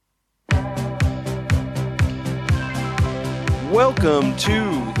Welcome to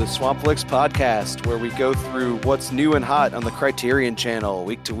the Swampflix podcast, where we go through what's new and hot on the Criterion channel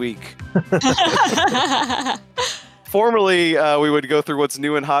week to week. Formerly, we would go through what's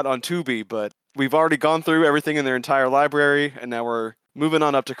new and hot on Tubi, but we've already gone through everything in their entire library, and now we're moving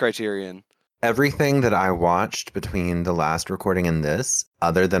on up to Criterion. Everything that I watched between the last recording and this,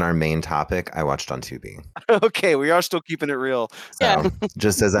 other than our main topic, I watched on Tubi. Okay, we are still keeping it real. So,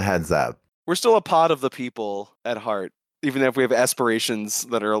 just as a heads up. We're still a pod of the people at heart, even if we have aspirations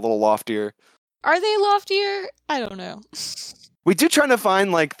that are a little loftier. Are they loftier? I don't know. We do try to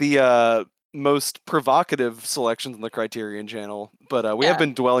find like the most provocative selections on the Criterion channel, but we have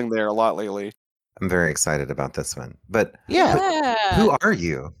been dwelling there a lot lately. I'm very excited about this one. But yeah. Who are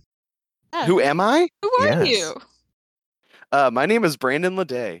you? Who am I? Who are you? My name is Brandon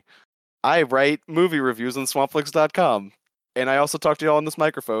Leday. I write movie reviews on swampflix.com, and I also talk to y'all on this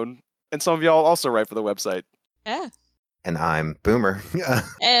microphone, and some of y'all also write for the website. Yeah. And I'm Boomer.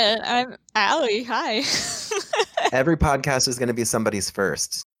 And I'm Allie. Hi. Every podcast is going to be somebody's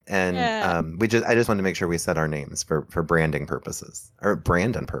first. And I just wanted to make sure we said our names for branding purposes, or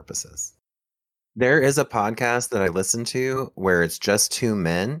Brandon purposes. There is a podcast that I listen to where it's just two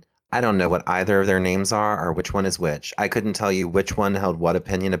men. I don't know what either of their names are or which one is which. I couldn't tell you which one held what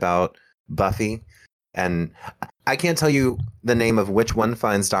opinion about Buffy. And I can't tell you the name of which one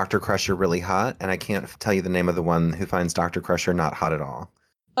finds Dr. Crusher really hot. And I can't tell you the name of the one who finds Dr. Crusher not hot at all.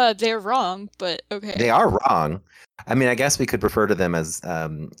 They're wrong, but okay. They are wrong. I mean, I guess we could refer to them as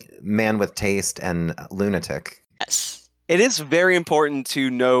man with taste and lunatic. Yes. It is very important to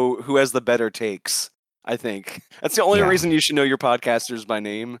know who has the better takes, I think. That's the only reason you should know your podcasters by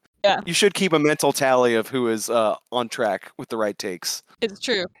name. Yeah. You should keep a mental tally of who is on track with the right takes. It's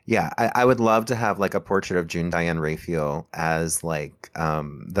true. Yeah, I would love to have like a portrait of June Diane Raphael as like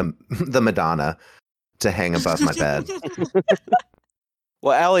the Madonna to hang above my bed.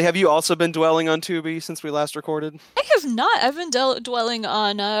 Well, Allie, have you also been dwelling on Tubi since we last recorded? I have not. I've been dwelling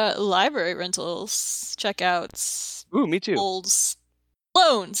on library rentals, checkouts. Ooh, me too. Holds,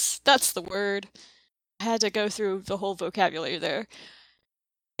 loans. That's the word. I had to go through the whole vocabulary there.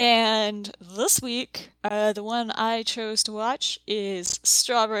 And this week, the one I chose to watch is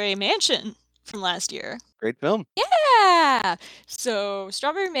Strawberry Mansion from last year. Great film. Yeah! So,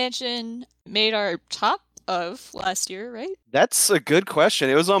 Strawberry Mansion made our top of last year, right? That's a good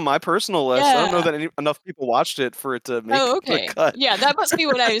question. It was on my personal list. Yeah. I don't know that enough people watched it for it to make the cut. Yeah, that must be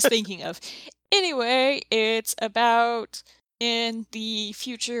what I was thinking of. Anyway, it's about in the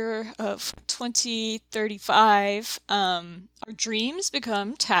future of 2035, our dreams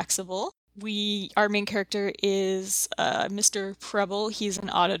become taxable. Our main character is Mr. Preble. He's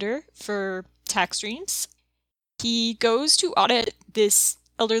an auditor for tax dreams. He goes to audit this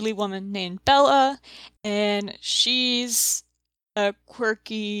elderly woman named Bella, and she's a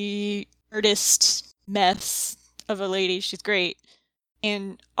quirky artist mess of a lady. She's great.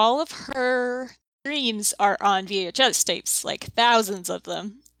 And all of her dreams are on VHS tapes, like thousands of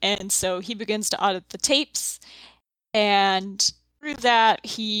them. And so he begins to audit the tapes, and through that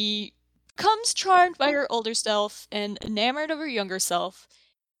he becomes charmed by her older self and enamored of her younger self.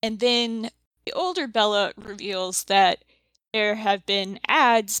 And then the older Bella reveals that there have been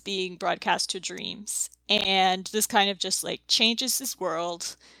ads being broadcast to dreams, and this kind of just like changes his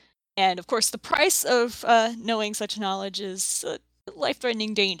world. And of course the price of knowing such knowledge is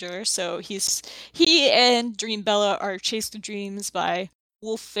life-threatening danger, so he and Dream Bella are chased through dreams by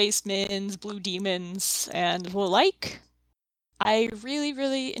wolf-faced mins, blue demons, and the like. I really,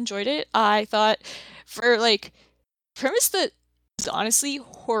 really enjoyed it. I thought for like premise that is honestly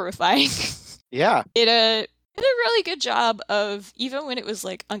horrifying. Yeah. It did a really good job of, even when it was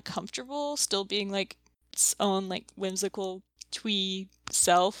like uncomfortable, still being like its own like whimsical twee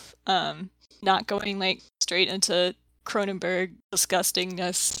self, not going like straight into Cronenberg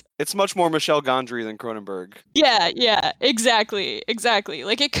disgustingness. It's much more Michel Gondry than Cronenberg. Yeah, exactly.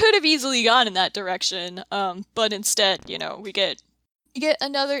 Like it could have easily gone in that direction, but instead, we get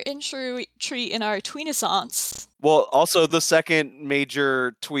another entry in our tweenaissance. Well, also the second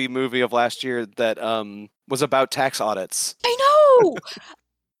major twee movie of last year that was about tax audits. I know.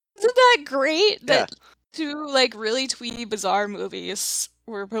 Isn't that great? That two like really twee bizarre movies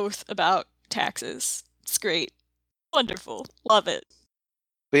were both about taxes. It's great. Wonderful. Love it.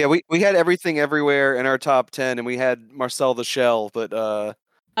 But yeah, we had Everything Everywhere in our top 10, and we had Marcel the Shell, but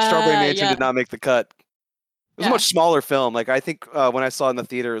Strawberry Mansion did not make the cut. It was a much smaller film. Like, I think when I saw it in the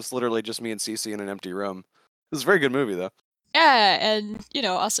theater, it was literally just me and Cece in an empty room. It was a very good movie, though. Yeah, and,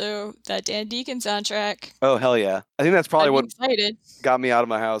 also that Dan Deacon soundtrack. Oh, hell yeah. I think that's probably what excited. got me out of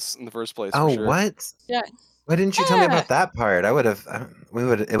my house in the first place. Oh, for sure. what? Yeah. Why didn't you tell me about that part? I would have. It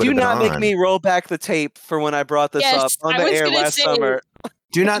would have Do been not make on. me roll back the tape for when I brought this up on the air last summer.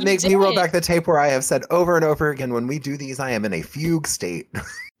 Do not make me roll back the tape where I have said over and over again, when we do these, I am in a fugue state.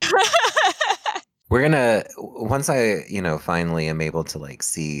 We're gonna, once I, finally am able to like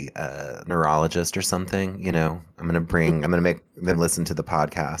see a neurologist or something, I'm gonna make them listen to the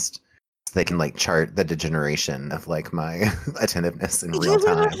podcast so they can like chart the degeneration of like my attentiveness in real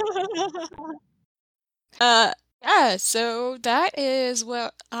time. Yeah, so that is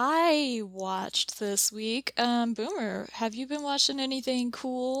what I watched this week. Boomer, have you been watching anything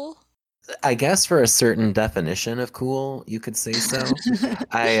cool? I guess for a certain definition of cool, you could say so.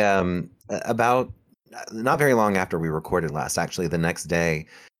 I about not very long after we recorded last, actually the next day,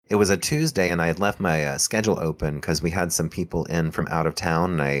 it was a Tuesday, and I had left my schedule open because we had some people in from out of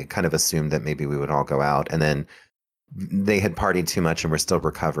town, and I kind of assumed that maybe we would all go out, and then they had partied too much and were still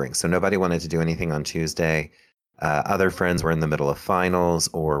recovering, so nobody wanted to do anything on Tuesday. Other friends were in the middle of finals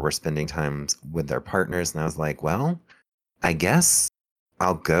or were spending time with their partners, and I was like, well, I guess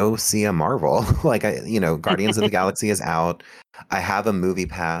I'll go see a Marvel. Like, Guardians of the Galaxy is out. I have a movie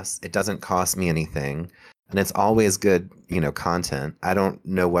pass. It doesn't cost me anything. And it's always good, content. I don't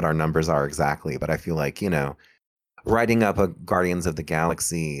know what our numbers are exactly, but I feel like, writing up a Guardians of the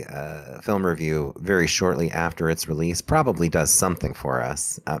Galaxy film review very shortly after its release probably does something for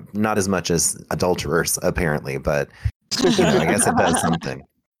us. Not as much as Adulterers, apparently, but I guess it does something.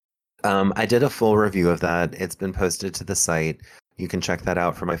 I did a full review of that. It's been posted to the site. You can check that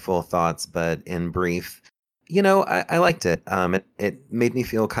out for my full thoughts. But in brief, I liked it. It made me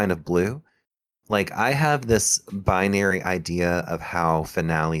feel kind of blue. Like, I have this binary idea of how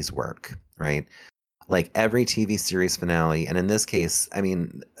finales work, right? Like every TV series finale, and in this case, I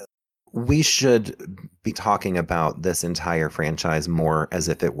mean, we should be talking about this entire franchise more as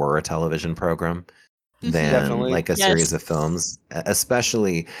if it were a television program than Definitely. like a series of films,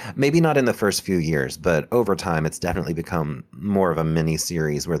 especially maybe not in the first few years, but over time it's definitely become more of a mini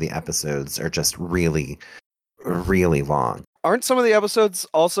series where the episodes are just really, really long. Aren't some of the episodes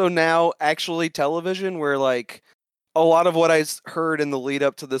also now actually television, where like a lot of what I heard in the lead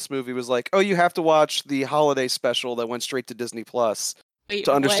up to this movie was like, oh, you have to watch the holiday special that went straight to Disney Plus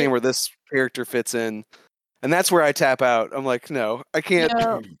to understand where this character fits in. And that's where I tap out. I'm like, no, I can't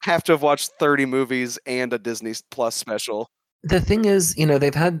have to have watched 30 movies and a Disney Plus special. The thing is,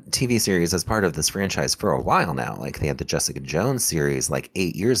 they've had TV series as part of this franchise for a while now. Like, they had the Jessica Jones series like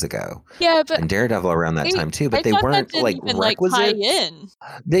 8 years ago. Yeah, but and Daredevil around that time too. But they weren't like requisite.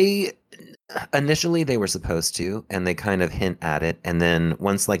 They initially they were supposed to, and they kind of hint at it. And then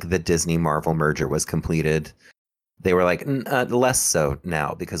once like the Disney Marvel merger was completed, they were like, less so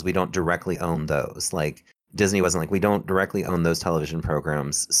now because we don't directly own those. Like, Disney wasn't like, we don't directly own those television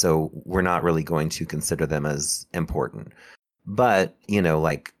programs, so we're not really going to consider them as important. But,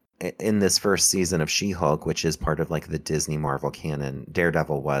 like in this first season of She-Hulk, which is part of like the Disney Marvel canon,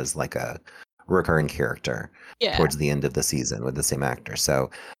 Daredevil was like a recurring character towards the end of the season with the same actor.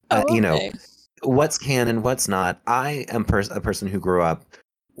 So, what's canon, what's not. I am a person who grew up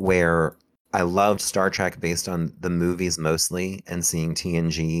where I loved Star Trek based on the movies mostly and seeing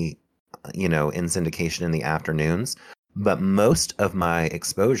TNG, in syndication in the afternoons. But most of my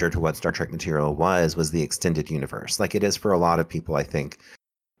exposure to what Star Trek material was the extended universe, like it is for a lot of people, I think,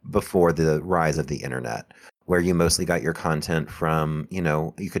 before the rise of the internet, where you mostly got your content from,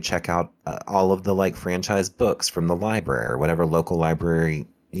 you could check out all of the like franchise books from the library or whatever local library,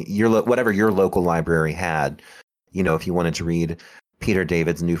 whatever your local library had, if you wanted to read Peter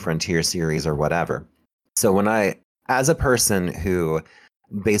David's New Frontier series or whatever. So as a person who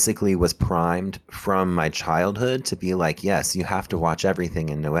basically was primed from my childhood to be like, yes, you have to watch everything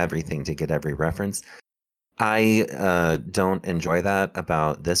and know everything to get every reference, I don't enjoy that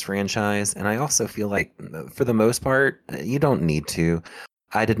about this franchise. And I also feel like, for the most part, you don't need to.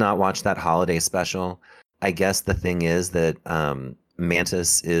 I did not watch that holiday special. I guess the thing is that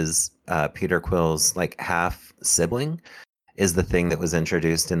Mantis is Peter Quill's like half sibling, is the thing that was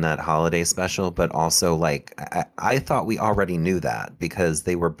introduced in that holiday special. But also, like, I thought we already knew that because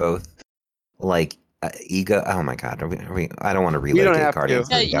they were both like ego. Oh my God. I don't want to relitigate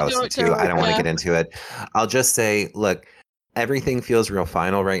Guardians of the Galaxy 2. I don't want to get into it. I'll just say, look, everything feels real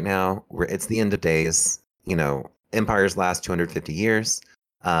final right now. It's the end of days. Empires last 250 years.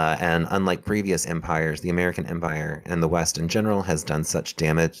 And unlike previous empires, the American Empire and the West in general has done such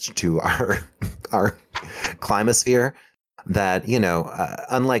damage to our climosphere that,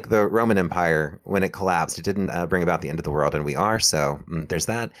 unlike the Roman Empire, when it collapsed, it didn't bring about the end of the world, and we are. So there's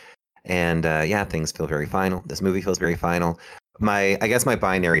that. And things feel very final. This movie feels very final. I guess my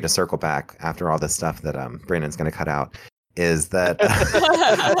binary to circle back after all this stuff that Brandon's going to cut out is that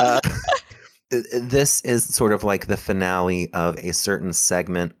this is sort of like the finale of a certain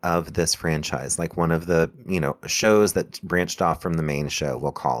segment of this franchise, like one of the, shows that branched off from the main show,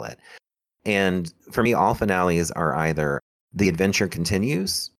 we'll call it. And for me, all finales are either the adventure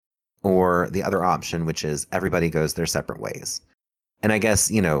continues or the other option, which is everybody goes their separate ways. And I guess,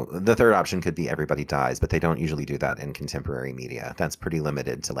 the third option could be everybody dies, but they don't usually do that in contemporary media. That's pretty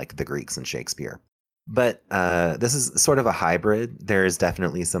limited to like the Greeks and Shakespeare. But this is sort of a hybrid. There's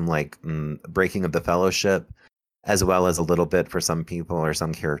definitely some breaking of the fellowship, as well as a little bit for some people or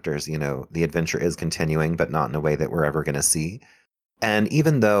some characters, the adventure is continuing, but not in a way that we're ever going to see. And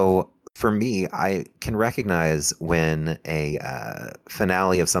even though for me, I can recognize when a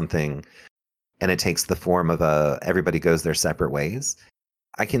finale of something and it takes the form of everybody goes their separate ways.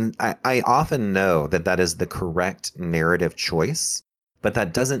 I often know that is the correct narrative choice, but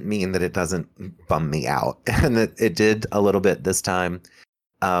that doesn't mean that it doesn't bum me out. And that it did a little bit this time.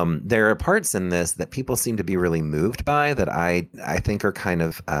 There are parts in this that people seem to be really moved by that I think are kind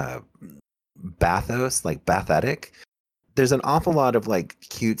of bathos, like bathetic. There's an awful lot of like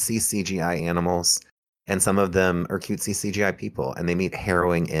cutesy CGI animals, and some of them are cutesy CGI people, and they meet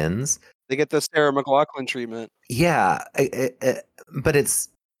harrowing ends. They get the Sarah McLachlan treatment. Yeah, but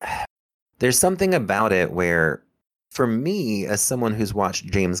there's something about it where, for me, as someone who's watched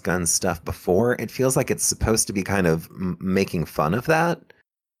James Gunn's stuff before, it feels like it's supposed to be kind of making fun of that,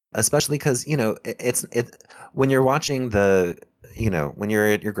 especially because it's when you're watching when you're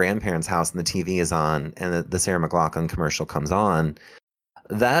at your grandparents' house and the TV is on and the Sarah McLachlan commercial comes on,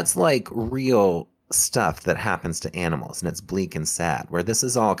 that's like real stuff that happens to animals, and it's bleak and sad, where this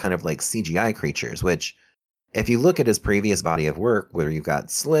is all kind of like CGI creatures, which if you look at his previous body of work, where you've got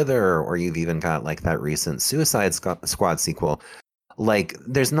Slither or you've even got like that recent Suicide Squad sequel, like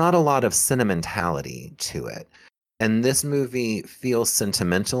there's not a lot of sentimentality to it. And this movie feels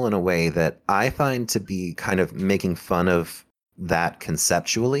sentimental in a way that I find to be kind of making fun of that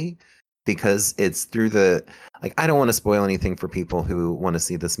conceptually, because it's through I don't want to spoil anything for people who want to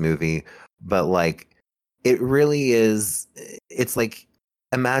see this movie, but like it really is, it's like,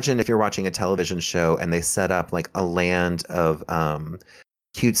 imagine if you're watching a television show and they set up like a land of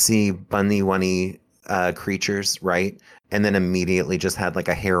cutesy bunny creatures, right? And then immediately just had like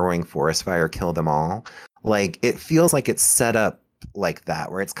a harrowing forest fire kill them all. Like it feels like it's set up like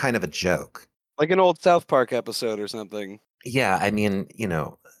that, where it's kind of a joke. Like an old South Park episode or something. Yeah, I mean,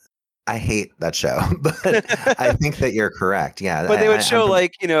 I hate that show, but I think that you're correct. Yeah. But they would show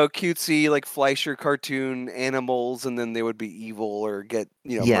cutesy, like Fleischer cartoon animals, and then they would be evil or get,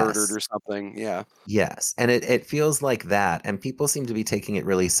 murdered or something. Yeah. Yes. And it feels like that. And people seem to be taking it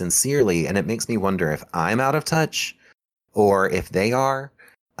really sincerely. And it makes me wonder if I'm out of touch or if they are.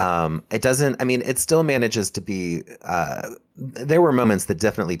 It doesn't, it still manages to be, there were moments that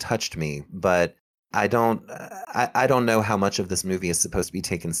definitely touched me, but I don't know how much of this movie is supposed to be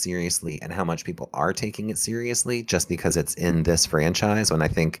taken seriously and how much people are taking it seriously just because it's in this franchise. When I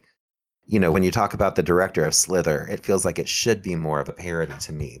think, when you talk about the director of Slither, it feels like it should be more of a parody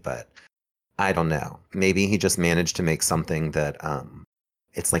to me, but I don't know. Maybe he just managed to make something that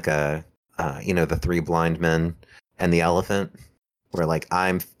it's like the Three Blind Men and the Elephant, where like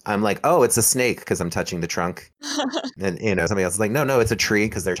I'm like, oh, it's a snake because I'm touching the trunk, and somebody else is like, no, it's a tree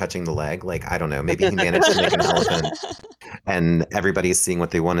because they're touching the leg. Like, I don't know, maybe he managed to make an elephant, and everybody's seeing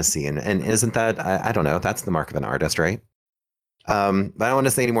what they want to see, and isn't that I don't know, that's the mark of an artist, right? But I don't want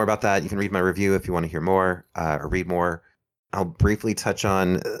to say any more about that. You can read my review if you want to hear more or read more. I'll briefly touch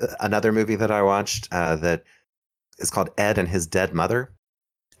on another movie that I watched that is called Ed and His Dead Mother.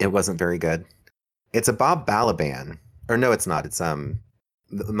 It wasn't very good. It's a Bob Balaban. Or no, it's not. It's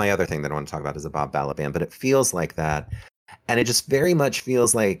my other thing that I want to talk about is a Bob Balaban, but it feels like that, and it just very much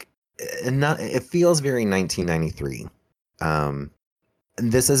feels like it feels very 1993.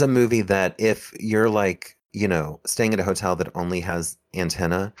 This is a movie that if you're like staying at a hotel that only has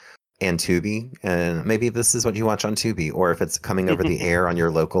antenna and Tubi, and maybe this is what you watch on Tubi, or if it's coming over the air on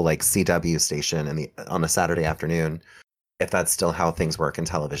your local like CW station on a Saturday afternoon, if that's still how things work in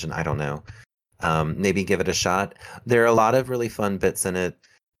television, I don't know. Maybe give it a shot. There are a lot of really fun bits in it.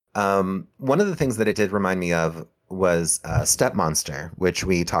 One of the things that it did remind me of was Step Monster, which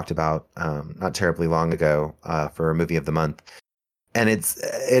we talked about not terribly long ago for a movie of the month. And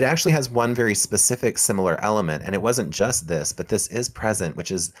it actually has one very specific similar element, and it wasn't just this, but this is present, which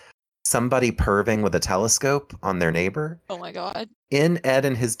is somebody perving with a telescope on their neighbor. Oh my God. In Ed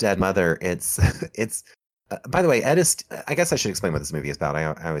and His Dead Mother, it's by the way, Ed is, I guess I should explain what this movie is about. I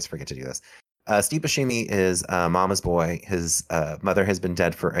always forget to do this. Steve Buscemi is Mama's boy. His mother has been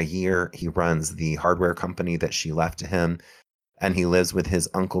dead for a year. He runs the hardware company that she left to him, and he lives with his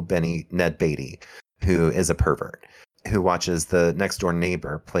uncle Benny, Ned Beatty, who is a pervert, who watches the next door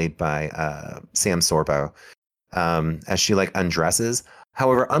neighbor, played by Sam Sorbo, as she like undresses.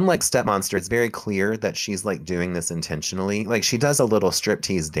 However, unlike Step Monster, it's very clear that she's like doing this intentionally. Like she does a little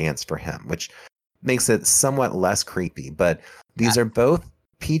striptease dance for him, which makes it somewhat less creepy. But these are both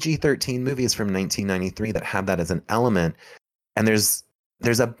PG-13 movies from 1993 that have that as an element. And there's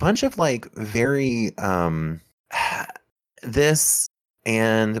a bunch of like very this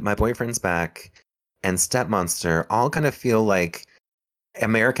and My Boyfriend's Back and Step Monster all kind of feel like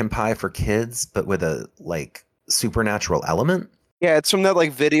American Pie for kids, but with a like supernatural element. Yeah, it's from that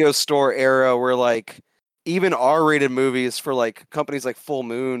like video store era where like even R-rated movies for like companies like Full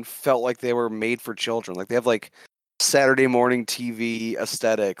Moon felt like they were made for children. Like they have like Saturday morning TV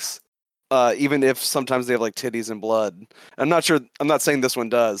aesthetics. Even if sometimes they have like titties and blood. I'm not saying this one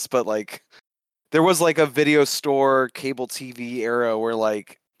does, but like there was like a video store cable TV era where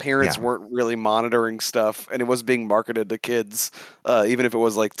like parents weren't really monitoring stuff and it was being marketed to kids, even if it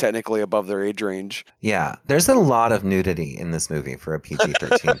was like technically above their age range. Yeah, there's a lot of nudity in this movie for a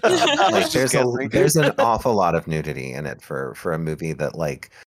PG-13 film. Like there's an awful lot of nudity in it for a movie that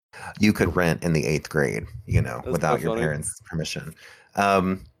like you could rent in the 8th grade, without your parents' permission.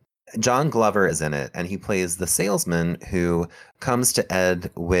 John Glover is in it, and he plays the salesman who comes to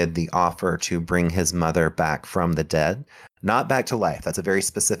Ed with the offer to bring his mother back from the dead. Not back to life. That's a very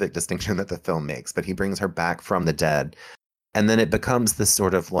specific distinction that the film makes, but he brings her back from the dead. And then it becomes this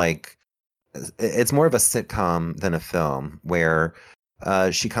sort of like, it's more of a sitcom than a film where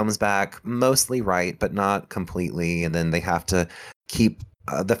she comes back mostly right, but not completely. And then they have to keep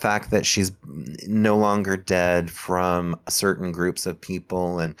the fact that she's no longer dead from certain groups of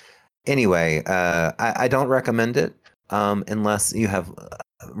people. And anyway, I don't recommend it unless you have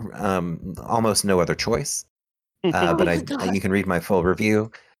almost no other choice. But you can read my full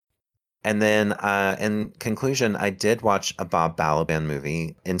review. And then in conclusion, I did watch a Bob Balaban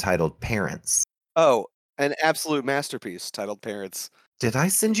movie entitled Parents. Oh, an absolute masterpiece titled Parents. Did I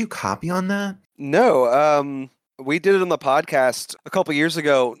send you a copy on that? No, we did it on the podcast a couple years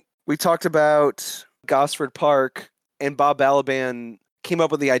ago. We talked about Gosford Park, and Bob Balaban came up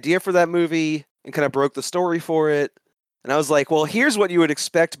with the idea for that movie and kind of broke the story for it. And I was like, well, here's what you would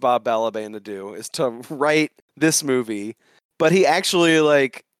expect Bob Balaban to do, is to write this movie. But he actually,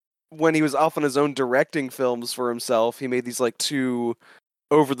 like, when he was off on his own directing films for himself, he made these, like, 2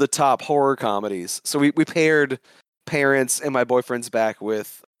 over-the-top horror comedies. So we paired Parents and My Boyfriend's Back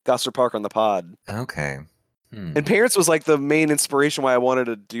with Gosford Park on the pod. Okay. And Parents was, like, the main inspiration why I wanted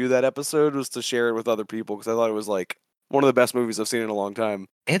to do that episode, was to share it with other people, because I thought it was, like, one of the best movies I've seen in a long time.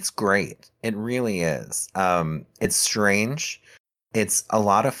 It's great. It really is. It's strange. It's a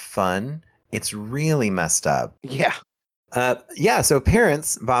lot of fun. It's really messed up. Yeah. So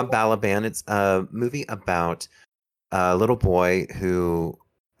Parents, Bob Balaban, it's a movie about a little boy who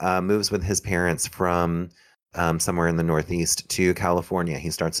moves with his parents from somewhere in the Northeast to California.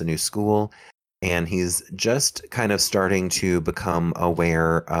 He starts a new school, and he's just kind of starting to become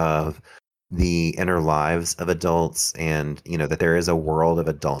aware of the inner lives of adults, and that there is a world of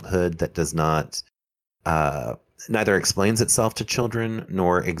adulthood that does not neither explains itself to children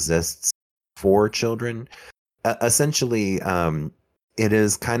nor exists for children. Essentially, it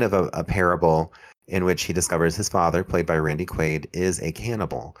is kind of a parable in which he discovers his father, played by Randy Quaid, is a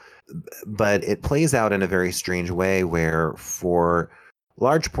cannibal. But it plays out in a very strange way where for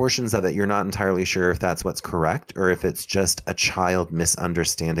large portions of it, you're not entirely sure if that's what's correct or if it's just a child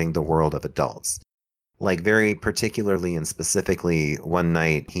misunderstanding the world of adults. Like very particularly and specifically, one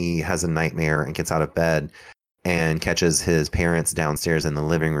night he has a nightmare and gets out of bed and catches his parents downstairs in the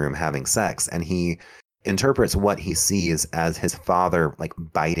living room having sex. And he interprets what he sees as his father like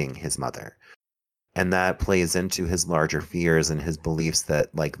biting his mother. And that plays into his larger fears and his beliefs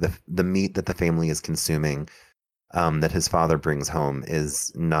that like the meat that the family is consuming, that his father brings home,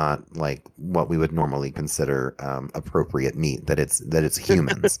 is not like what we would normally consider appropriate meat, that it's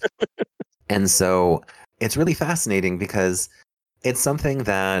humans. And so it's really fascinating because it's something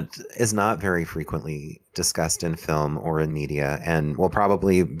that is not very frequently discussed in film or in media, and will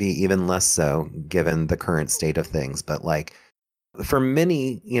probably be even less so given the current state of things. But like for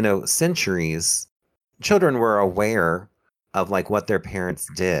many, centuries, children were aware of like what their parents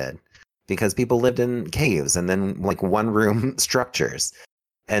did because people lived in caves and then like one room structures.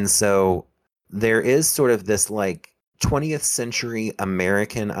 And so there is sort of this like 20th century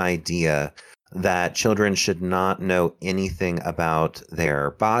American idea that children should not know anything about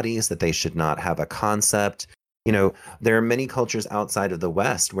their bodies, that they should not have a concept. You know, there are many cultures outside of the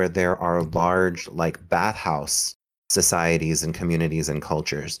West where there are large, like, bathhouse societies and communities and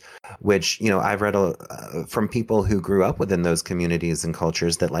cultures, which, you know, I've read from people who grew up within those communities and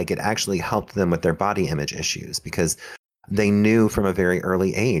cultures that, like, it actually helped them with their body image issues because they knew from a very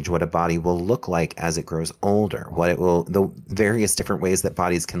early age what a body will look like as it grows older, what it will, the various different ways that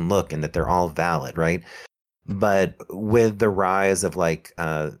bodies can look, and that they're all valid, right? But with the rise of, like,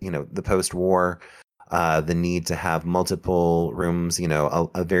 you know, the post-war, the need to have multiple rooms, you know,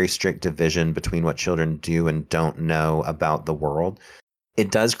 a very strict division between what children do and don't know about the world,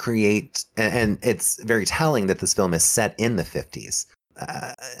 it does create, and it's very telling that this film is set in the 50s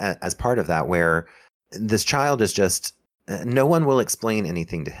as part of that, where this child is just, no one will explain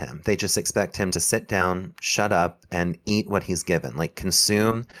anything to him. They just expect him to sit down, shut up, and eat what he's given, like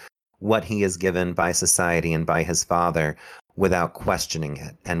consume what he is given by society and by his father without questioning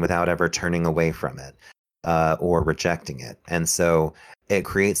it and without ever turning away from it or rejecting it. And so it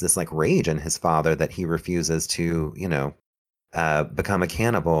creates this, like, rage in his father that he refuses to, you know, become a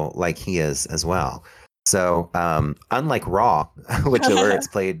cannibal like he is as well. So unlike Raw, which where it's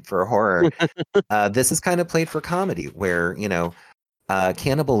played for horror, this is kind of played for comedy, where, you know,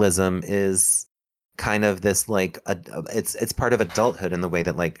 cannibalism is kind of this, like, it's part of adulthood in the way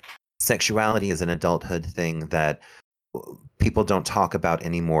that, like, sexuality is an adulthood thing that people don't talk about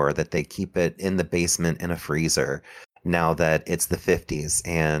anymore, that they keep it in the basement in a freezer now that it's the 50s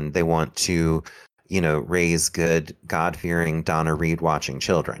and they want to, you know, raise good, God-fearing, Donna Reed watching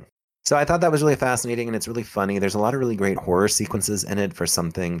children. So I thought that was really fascinating, and it's really funny. There's a lot of really great horror sequences in it for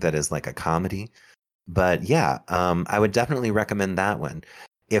something that is like a comedy. But yeah, I would definitely recommend that one.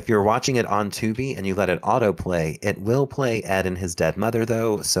 If you're watching it on Tubi and you let it autoplay, it will play Ed and his dead mother,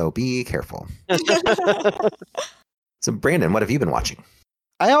 though, so be careful. So Brandon, what have you been watching?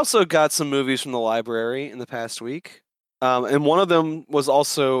 I also got some movies from the library in the past week. And one of them was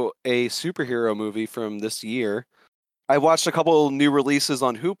also a superhero movie from this year. I watched a couple new releases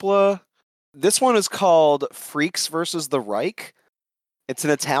on Hoopla. This one is called Freaks versus the Reich. It's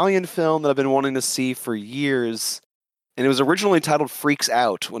an Italian film that I've been wanting to see for years. And it was originally titled Freaks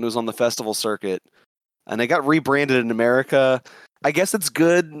Out when it was on the festival circuit. And it got rebranded in America. I guess it's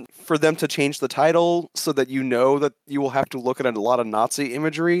good for them to change the title so that you know that you will have to look at a lot of Nazi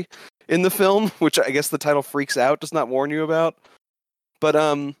imagery in the film, which I guess the title Freaks Out does not warn you about. But,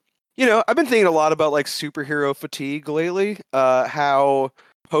 you know, I've been thinking a lot about, like, superhero fatigue lately. How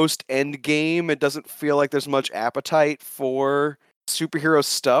post-Endgame, it doesn't feel like there's much appetite for superhero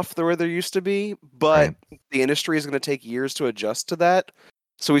stuff the way there used to be, but the industry is going to take years to adjust to that.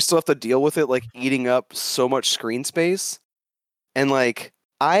 So we still have to deal with it, like, eating up so much screen space. And, like,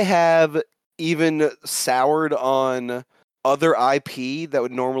 I have even soured on other IP that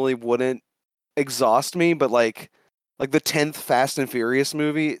would normally wouldn't exhaust me, but, like the 10th Fast and Furious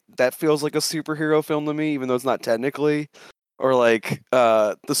movie, that feels like a superhero film to me, even though it's not technically. Or, like,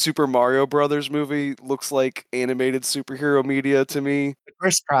 the Super Mario Brothers movie looks like animated superhero media to me.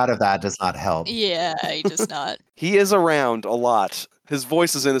 Chris Pratt of that does not help. Yeah, he does not. He is around a lot. His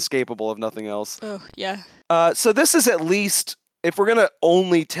voice is inescapable, if nothing else. Oh, yeah. So this is at least, if we're going to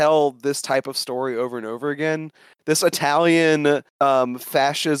only tell this type of story over and over again, this Italian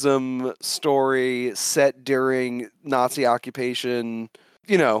fascism story set during Nazi occupation,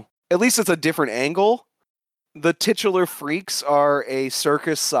 you know, at least it's a different angle. The titular freaks are a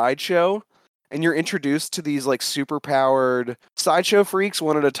circus sideshow, and you're introduced to these, like, super-powered sideshow freaks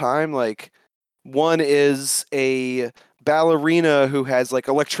one at a time. Like, one is a ballerina who has, like,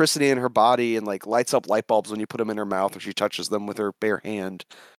 electricity in her body and, like, lights up light bulbs when you put them in her mouth or she touches them with her bare hand.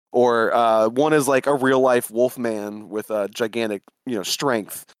 Or one is, like, a real-life wolfman with a gigantic, you know,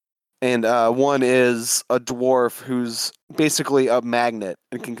 strength. And one is a dwarf who's basically a magnet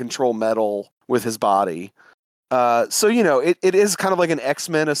and can control metal with his body. So, you know, it is kind of like an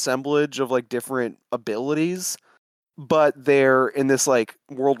X-Men assemblage of, like, different abilities, but they're in this, like,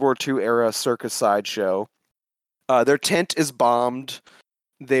 World War II era circus sideshow. Their tent is bombed.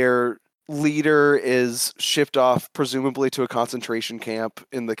 Their leader is shipped off, presumably to a concentration camp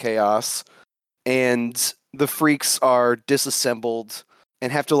in the chaos. And the freaks are disassembled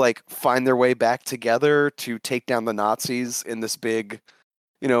and have to, like, find their way back together to take down the Nazis in this big,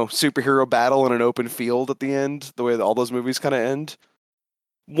 you know, superhero battle in an open field at the end, the way that all those movies kind of end.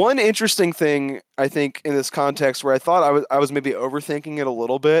 One interesting thing, I think, in this context, where I thought I was maybe overthinking it a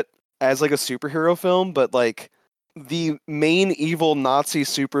little bit as, like, a superhero film, but, like, the main evil Nazi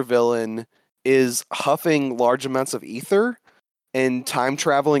supervillain is huffing large amounts of ether, and time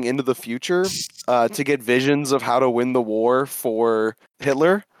traveling into the future to get visions of how to win the war for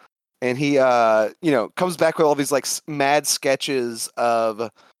Hitler. And he, comes back with all these like mad sketches of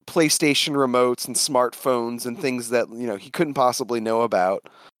PlayStation remotes and smartphones and things that he couldn't possibly know about.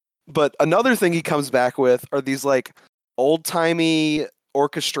 But another thing he comes back with are these like old timey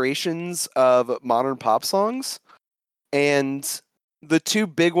orchestrations of modern pop songs, and the two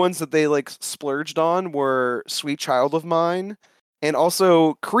big ones that they like splurged on were "Sweet Child of Mine" and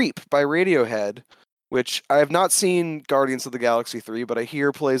also "Creep" by Radiohead, which I have not seen Guardians of the Galaxy 3, but I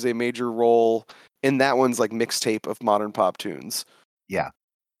hear plays a major role in that one's like mixtape of modern pop tunes. Yeah.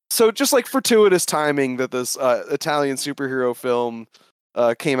 So just like fortuitous timing that this Italian superhero film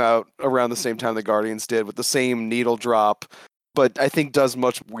came out around the same time the Guardians did, with the same needle drop, but I think does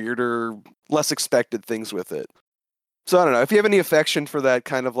much weirder, less expected things with it. So I don't know if you have any affection for that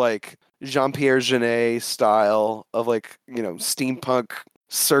kind of like Jean-Pierre Jeunet style of like steampunk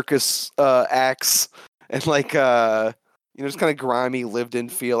circus acts and like just kind of grimy lived-in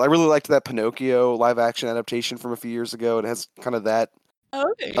feel. I really liked that Pinocchio live-action adaptation from a few years ago. It has kind of that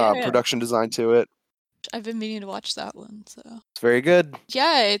production design to it. I've been meaning to watch that one, so it's very good.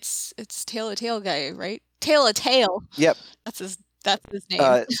 Yeah, it's Tail guy, right? Tail. Yep. That's his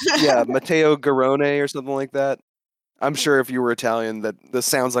name. Yeah, Matteo Garrone or something like that. I'm sure if you were Italian, that the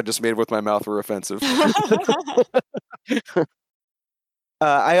sounds I just made with my mouth were offensive.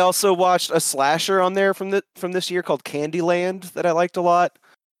 I also watched a slasher on there from this year called Candyland that I liked a lot.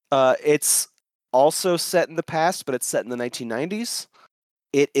 It's also set in the past, but it's set in the 1990s.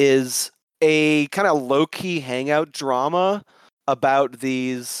 It is a kind of low-key hangout drama about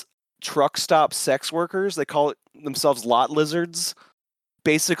these truck stop sex workers. They call themselves lot lizards.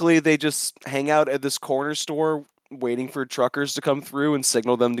 Basically, they just hang out at this corner store waiting for truckers to come through and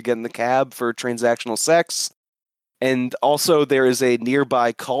signal them to get in the cab for transactional sex. And also there is a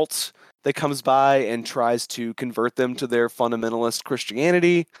nearby cult that comes by and tries to convert them to their fundamentalist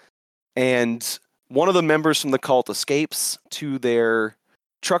Christianity. And one of the members from the cult escapes to their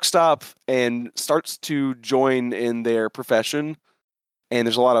truck stop and starts to join in their profession. And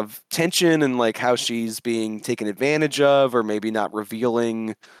there's a lot of tension and like how she's being taken advantage of, or maybe not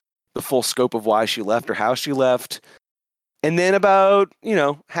revealing the full scope of why she left or how she left. And then about,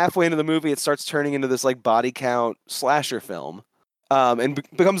 halfway into the movie, it starts turning into this like body count slasher film, and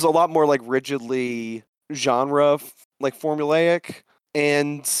becomes a lot more like rigidly genre like formulaic.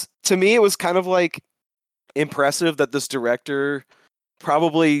 And to me, it was kind of like impressive that this director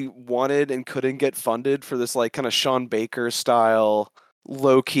probably wanted and couldn't get funded for this like kind of Sean Baker style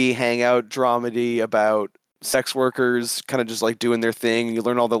low-key hangout dramedy about sex workers kind of just like doing their thing. You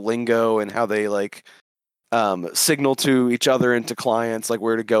learn all the lingo and how they like signal to each other and to clients like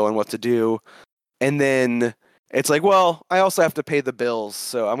where to go and what to do. And then it's like, well, I also have to pay the bills,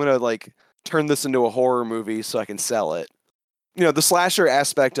 so I'm gonna like turn this into a horror movie so I can sell it. The slasher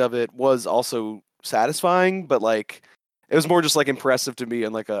aspect of it was also satisfying, but like it was more just like impressive to me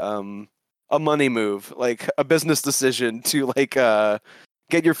and like a money move, like a business decision to like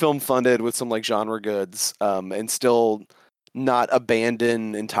get your film funded with some like genre goods, and still not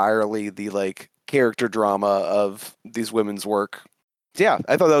abandon entirely the like character drama of these women's work. Yeah,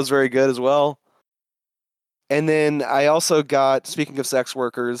 I thought that was very good as well. And then I also got, speaking of sex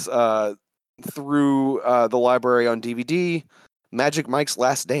workers, through the library on DVD, Magic Mike's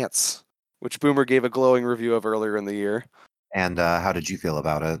Last Dance, which Boomer gave a glowing review of earlier in the year. And how did you feel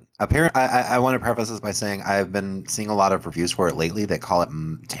about it? Apparently, I want to preface this by saying I've been seeing a lot of reviews for it lately that call it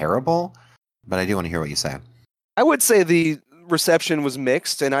terrible, but I do want to hear what you say. I would say the reception was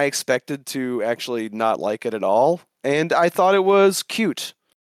mixed, and I expected to actually not like it at all. And I thought it was cute.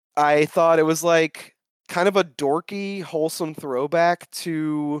 I thought it was like kind of a dorky, wholesome throwback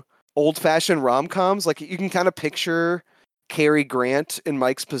to old-fashioned rom-coms. Like you can kind of picture Cary Grant in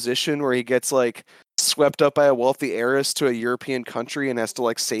Mike's position where he gets like swept up by a wealthy heiress to a European country and has to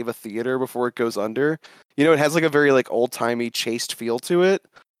like save a theater before it goes under. It has like a very like old-timey chaste feel to it.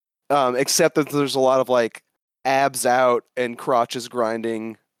 Except that there's a lot of like abs out and crotches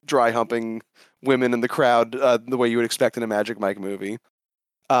grinding, dry humping women in the crowd, the way you would expect in a Magic Mike movie.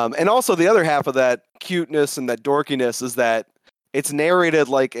 And also the other half of that cuteness and that dorkiness is that it's narrated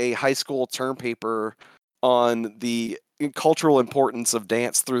like a high school term paper on the cultural importance of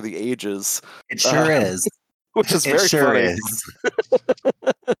dance through the ages. It sure is. Which is very funny. Is.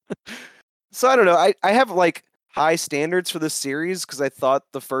 So I don't know. I have like high standards for this series because I thought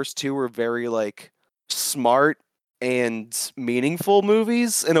the first two were very like smart and meaningful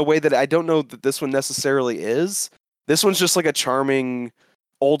movies in a way that I don't know that this one necessarily is. This one's just like a charming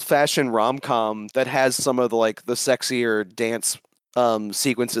old-fashioned rom-com that has some of the like the sexier dance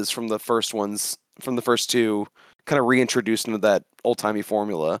sequences from the first two, kind of reintroduced into that old-timey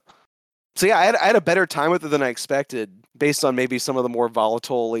formula. So yeah, I had a better time with it than I expected, based on maybe some of the more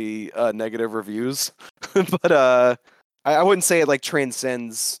volatilely negative reviews. But I wouldn't say it like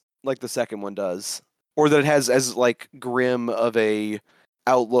transcends like the second one does, or that it has as like grim of a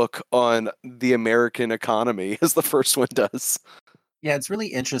outlook on the American economy as the first one does. Yeah, it's really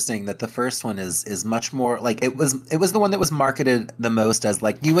interesting that the first one is much more like it was the one that was marketed the most as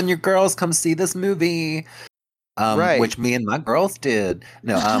like you and your girls come see this movie. Right. Which me and my girls did.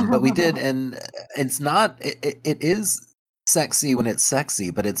 No, but we did, and it's not. It is sexy when it's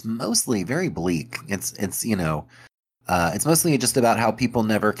sexy, but it's mostly very bleak. It's it's mostly just about how people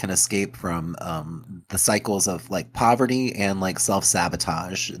never can escape from the cycles of like poverty and like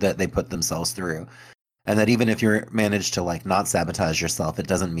self-sabotage that they put themselves through. And that even if you're managed to like not sabotage yourself, it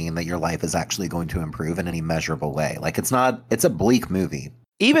doesn't mean that your life is actually going to improve in any measurable way. Like it's a bleak movie.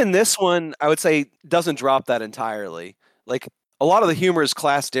 Even this one, I would say, doesn't drop that entirely. Like a lot of the humor is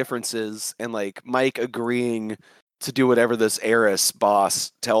class differences and like Mike agreeing to do whatever this heiress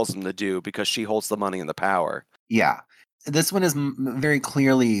boss tells him to do because she holds the money and the power. Yeah. This one is very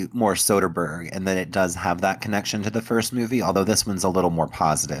clearly more Soderbergh, and then it does have that connection to the first movie, although this one's a little more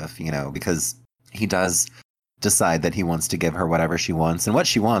positive, because he does decide that he wants to give her whatever she wants, and what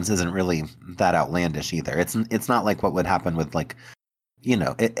she wants isn't really that outlandish either. It's not like what would happen with like,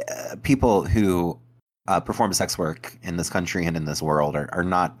 people who perform sex work in this country and in this world are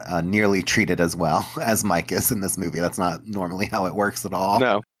not nearly treated as well as Mike is in this movie. That's not normally how it works at all.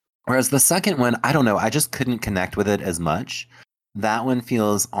 No. Whereas the second one, I don't know, I just couldn't connect with it as much. That one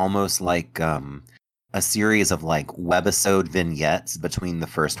feels almost like a series of like webisode vignettes between the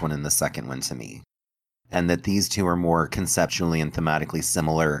first one and the second one to me. And that these two are more conceptually and thematically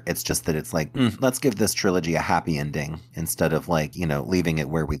similar. It's just that it's like, let's give this trilogy a happy ending instead of like, leaving it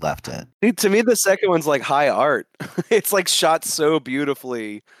where we left it. Dude, to me, the second one's like high art. It's like shot so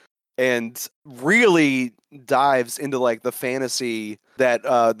beautifully and really dives into like the fantasy that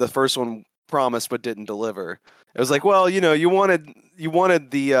the first one promised but didn't deliver. It was like, well, you wanted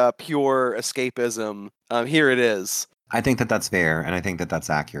the pure escapism. Here it is. I think that that's fair, and I think that that's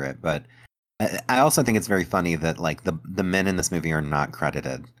accurate, but I also think it's very funny that like the men in this movie are not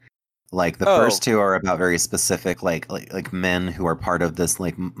credited. Like the first two are about very specific like men who are part of this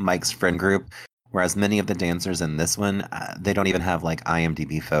like Mike's friend group, whereas many of the dancers in this one they don't even have like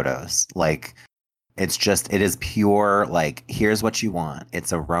IMDb photos. Like it is pure like here's what you want.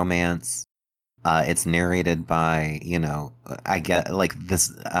 It's a romance. It's narrated by I get like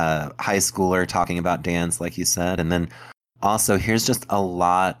this high schooler talking about dance, like you said, and then also here's just a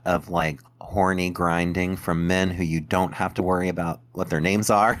lot of like horny grinding from men who you don't have to worry about what their names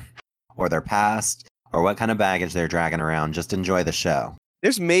are or their past or what kind of baggage they're dragging around. Just enjoy the show.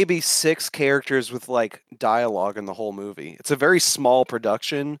 There's maybe 6 characters with like dialogue in the whole movie. It's a very small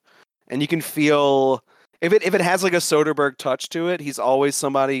production, and you can feel if it has like a Soderbergh touch to it, he's always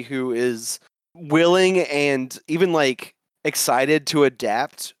somebody who is willing and even like excited to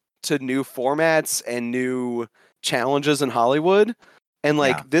adapt to new formats and new challenges in Hollywood. And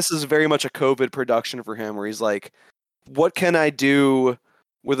like this is very much a COVID production for him, where he's like, what can I do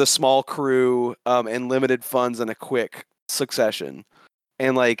with a small crew and limited funds and a quick succession?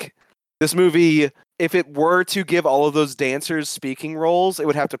 And like this movie, if it were to give all of those dancers speaking roles, it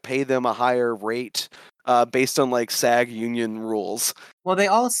would have to pay them a higher rate based on like SAG union rules. Well, they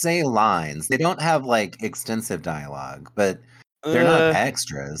all say lines. They don't have like extensive dialogue, but they're not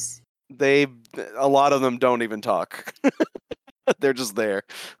extras. A lot of them don't even talk. They're just there.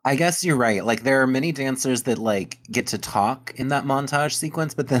 I guess you're right. Like there are many dancers that like get to talk in that montage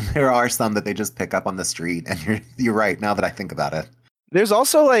sequence, but then there are some that they just pick up on the street, and you're right now that I think about it. There's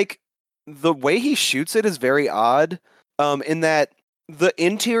also like the way he shoots it is very odd. In that the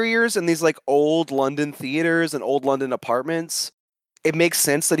interiors in these like old London theaters and old London apartments, it makes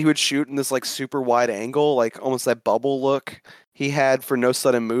sense that he would shoot in this like super wide angle, like almost that bubble look he had for No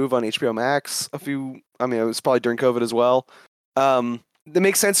Sudden Move on HBO Max it was probably during COVID as well. That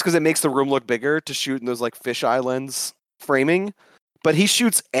makes sense because it makes the room look bigger to shoot in those like fisheye lens framing, but he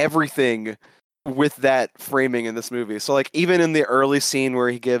shoots everything with that framing in this movie. So like even in the early scene where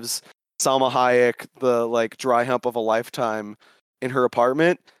he gives Salma Hayek the like dry hump of a lifetime in her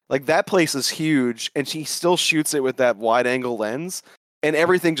apartment, like that place is huge, and she still shoots it with that wide angle lens, and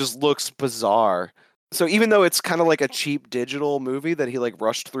everything just looks bizarre. So even though it's kind of like a cheap digital movie that he like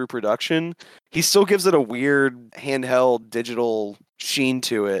rushed through production, he still gives it a weird handheld digital sheen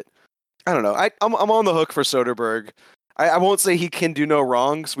to it. I don't know. I'm on the hook for Soderbergh. I won't say he can do no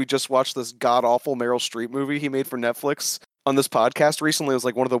wrong, because we just watched this god-awful Meryl Streep movie he made for Netflix on this podcast recently. It was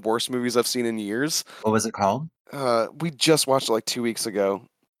like one of the worst movies I've seen in years. What was it called? We just watched it like 2 weeks ago.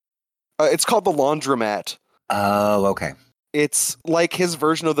 It's called The Laundromat. Oh, okay. It's like his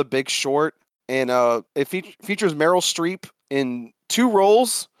version of The Big Short, and it features Meryl Streep in 2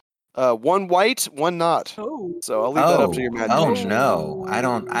 roles, one white, one not. Oh. So I'll leave that up to your imagination. Oh no, I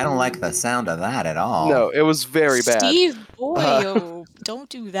don't like the sound of that at all. No, it was very bad. Steve Boyle, don't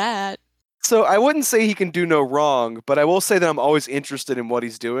do that. So I wouldn't say he can do no wrong, but I will say that I'm always interested in what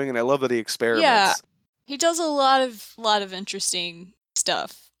he's doing, and I love that he experiments. Yeah, he does a lot of interesting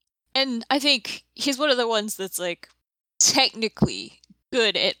stuff. And I think he's one of the ones that's like technically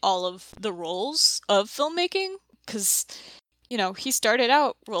good at all of the roles of filmmaking, because he started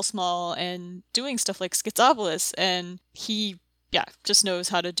out real small and doing stuff like Schizopolis, and he just knows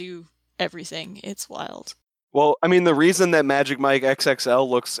how to do everything. It's wild. Well, I mean, the reason that Magic Mike XXL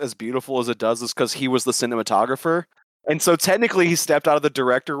looks as beautiful as it does is because he was the cinematographer, and so technically he stepped out of the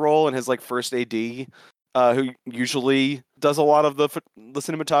director role and his like first AD, who usually does a lot of the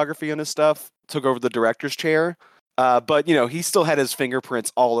cinematography on his stuff, took over the director's chair. But he still had his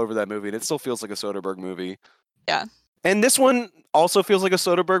fingerprints all over that movie, and it still feels like a Soderbergh movie. Yeah. And this one also feels like a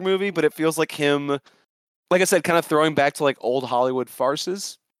Soderbergh movie, but it feels like him, like I said, kind of throwing back to like old Hollywood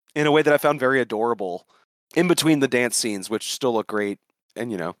farces in a way that I found very adorable in between the dance scenes, which still look great.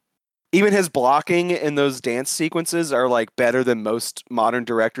 And, even his blocking in those dance sequences are like better than most modern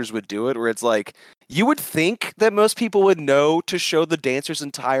directors would do it, where it's like, you would think that most people would know to show the dancer's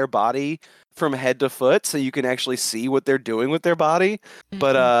entire body from head to foot so you can actually see what they're doing with their body. Mm-hmm.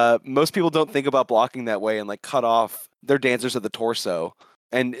 But most people don't think about blocking that way and like cut off their dancers at the torso.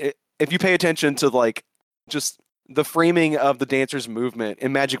 And if you pay attention to like just the framing of the dancer's movement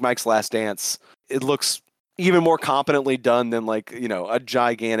in Magic Mike's Last Dance, it looks even more competently done than like, a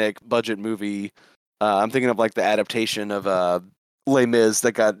gigantic budget movie. I'm thinking of like the adaptation of Les Mis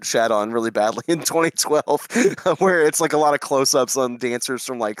that got shat on really badly in 2012, where it's like a lot of close-ups on dancers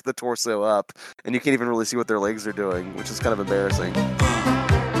from like the torso up, and you can't even really see what their legs are doing, which is kind of embarrassing.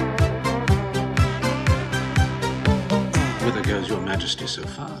 Whither goes your majesty so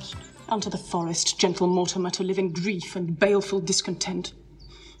fast? Unto the forest, gentle Mortimer, to live in grief and baleful discontent.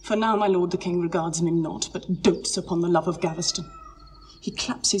 For now my lord the king regards me not, but dotes upon the love of Gaveston. He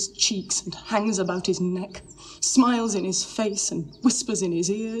claps his cheeks and hangs about his neck, smiles in his face and whispers in his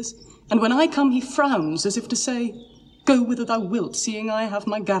ears, and when I come he frowns as if to say, go whither thou wilt, seeing I have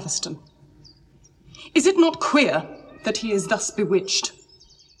my Gaveston. Is it not queer that he is thus bewitched?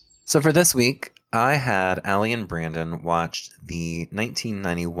 So for this week, I had Allie and Brandon watch the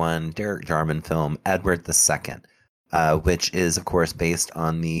 1991 Derek Jarman film Edward II, which is, of course, based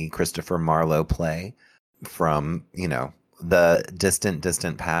on the Christopher Marlowe play from, the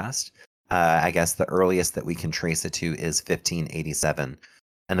distant past. I guess the earliest that we can trace it to is 1587.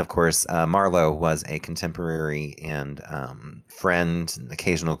 And of course, Marlowe was a contemporary and friend,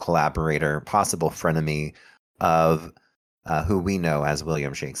 occasional collaborator, possible frenemy of who we know as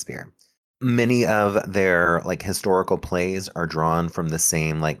William Shakespeare. Many of their historical plays are drawn from the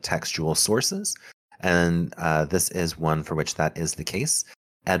same textual sources. And this is one for which that is the case.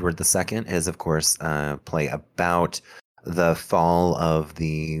 Edward II is, of course, a play about the fall of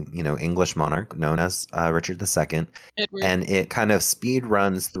the English monarch known as Richard II. Edward. And it kind of speed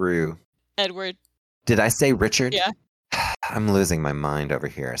runs through. Edward. Did I say Richard? Yeah. I'm losing my mind over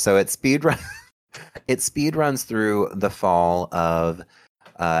here. So it speed runs through the fall of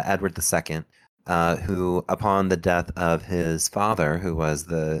Edward II. Who, upon the death of his father, who was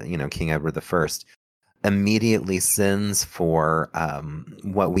the King Edward I, immediately sends for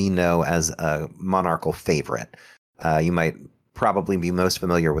what we know as a monarchical favorite. You might probably be most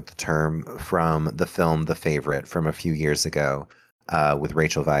familiar with the term from the film The Favorite from a few years ago with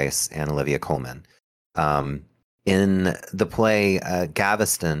Rachel Weisz and Olivia Colman. In the play,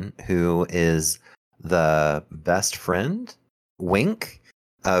 Gaveston, who is the best friend, Wink,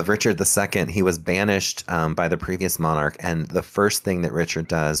 of Richard II, he was banished by the previous monarch, and the first thing that Richard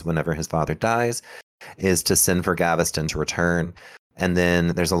does whenever his father dies is to send for Gaveston to return. And then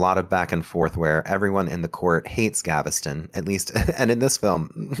there's a lot of back and forth where everyone in the court hates Gaveston, at least, and in this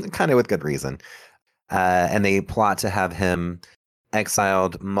film, kind of with good reason. And they plot to have him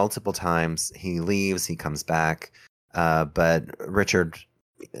exiled multiple times. He leaves, he comes back, but Richard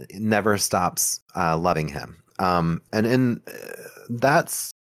never stops loving him. And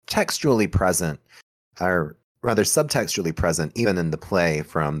that's textually present, or rather subtextually present, even in the play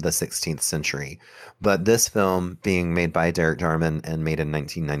from the 16th century. But this film, being made by Derek Jarman and made in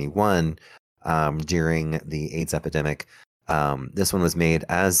 1991, during the AIDS epidemic. This one was made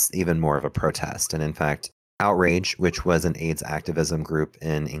as even more of a protest. And in fact, Outrage, which was an AIDS activism group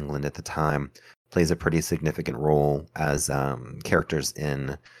in England at the time, plays a pretty significant role as characters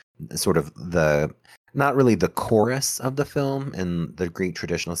in sort of not really the chorus of the film in the Greek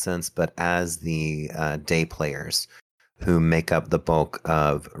traditional sense, but as the day players who make up the bulk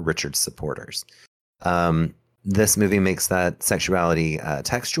of Richard's supporters. This movie makes that sexuality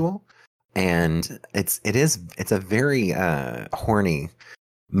textual, and it's a very horny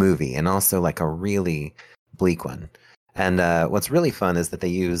movie, and also like a really bleak one. And what's really fun is that they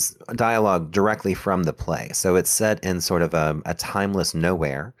use dialogue directly from the play. So it's set in sort of a timeless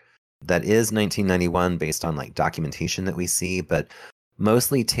nowhere that is 1991 based on like documentation that we see, but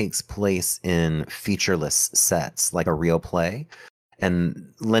mostly takes place in featureless sets, like a real play,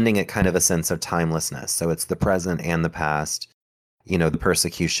 and lending it kind of a sense of timelessness. So it's the present and the past, the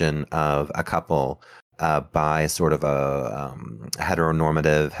persecution of a couple by sort of a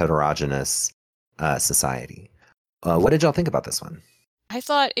heteronormative, society. What did y'all think about this one? I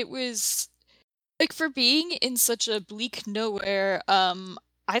thought it was, like, for being in such a bleak nowhere,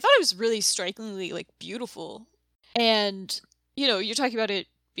 I thought it was really strikingly, like, beautiful. And, you're talking about it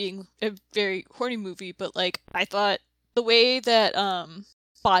being a very horny movie, but, like, I thought the way that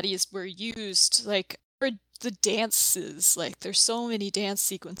bodies were used, like, or the dances, like, there's so many dance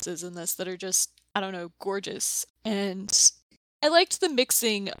sequences in this that are just, I don't know, gorgeous. And I liked the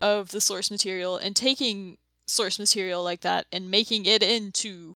mixing of the source material and taking source material like that and making it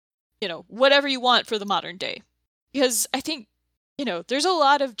into, whatever you want for the modern day. Because I think, there's a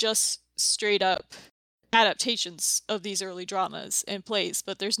lot of just straight up adaptations of these early dramas and plays,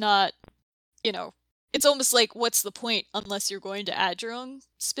 but there's not, it's almost like, what's the point unless you're going to add your own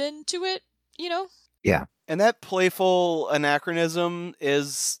spin to it, Yeah. And that playful anachronism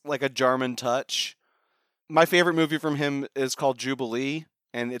is like a Jarman touch. My favorite movie from him is called Jubilee,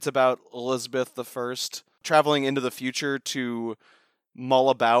 and it's about Elizabeth I traveling into the future to mull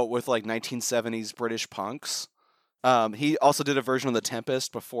about with like 1970s British punks. He also did a version of The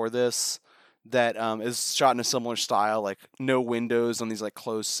Tempest before this that is shot in a similar style, like no windows on these like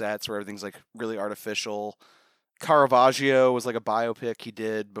closed sets where everything's like really artificial. Caravaggio was like a biopic he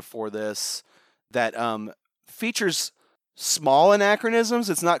did before this that features small anachronisms.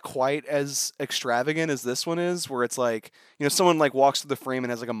 It's not quite as extravagant as this one is, where it's like, someone like walks through the frame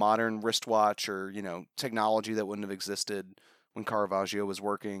and has like a modern wristwatch or, technology that wouldn't have existed when Caravaggio was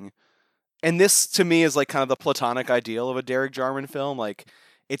working. And this to me is like kind of the platonic ideal of a Derek Jarman film. Like,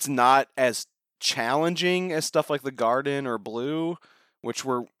 it's not as challenging as stuff like The Garden or Blue, which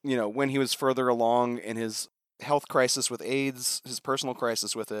were, when he was further along in his health crisis with AIDS, his personal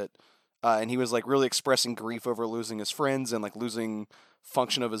crisis with it. And he was like really expressing grief over losing his friends and like losing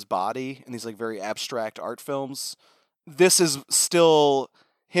function of his body in these like very abstract art films. This is still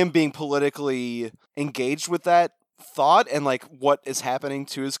him being politically engaged with that thought and like what is happening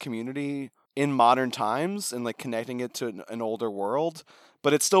to his community in modern times and like connecting it to an older world.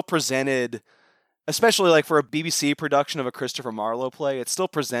 But it's still presented, especially like for a BBC production of a Christopher Marlowe play, it's still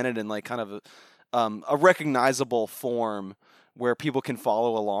presented in like kind of a recognizable form where people can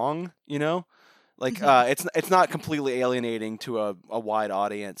follow along, like it's not completely alienating to a wide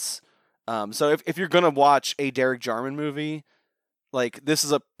audience. So if you're gonna watch a Derek Jarman movie, like this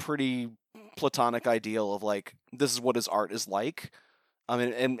is a pretty platonic ideal of like this is what his art is like. I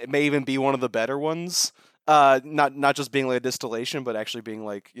mean, and it may even be one of the better ones. Not just being like a distillation, but actually being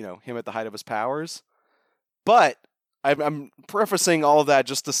like him at the height of his powers. But I'm prefacing all of that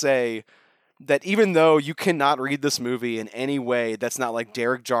just to say that even though you cannot read this movie in any way that's not like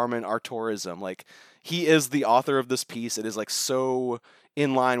Derek Jarman artourism, like he is the author of this piece. It is like so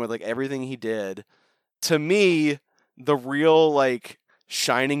in line with like everything he did. To me, the real like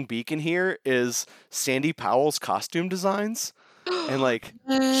shining beacon here is Sandy Powell's costume designs. And like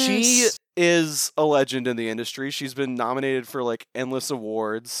she is a legend in the industry. She's been nominated for like endless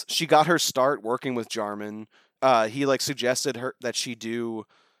awards. She got her start working with Jarman. He like suggested her that she do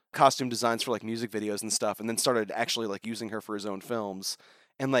costume designs for like music videos and stuff, and then started actually like using her for his own films.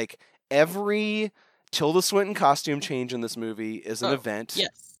 And like every Tilda Swinton costume change in this movie is an event.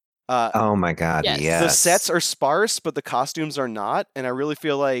 Yes. Oh my God, yes. The sets are sparse, but the costumes are not. And I really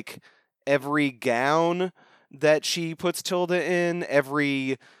feel like every gown that she puts Tilda in,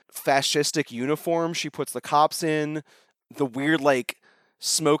 every fascistic uniform she puts the cops in, the weird like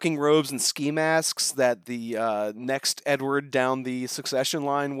smoking robes and ski masks that the next Edward down the succession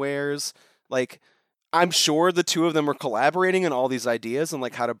line wears. Like, I'm sure the two of them are collaborating on all these ideas and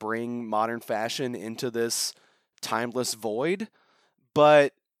like how to bring modern fashion into this timeless void.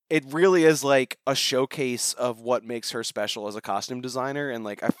 But it really is like a showcase of what makes her special as a costume designer. And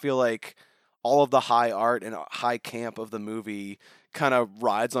like, I feel like all of the high art and high camp of the movie kind of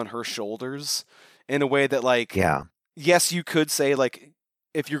rides on her shoulders in a way that like, Yeah. yes, you could say like,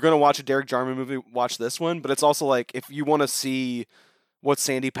 if you're going to watch a Derek Jarman movie, watch this one. But it's also like, if you want to see what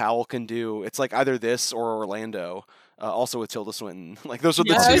Sandy Powell can do, it's like either this or Orlando. Also with Tilda Swinton. Like those are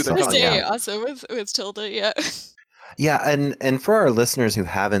the two that come say, out. also with Tilda, yeah. Yeah, and for our listeners who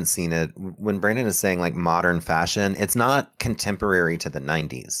haven't seen it, when Brandon is saying like modern fashion, it's not contemporary to the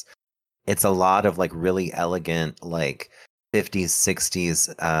 90s. It's a lot of like really elegant like 50s,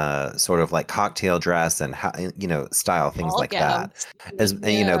 60s sort of like cocktail dress and style, things like that.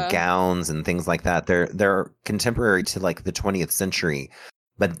 And gowns and things like that. They're contemporary to like the 20th century,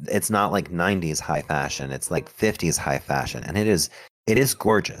 but it's not like 90s high fashion. It's like 50s high fashion, and it is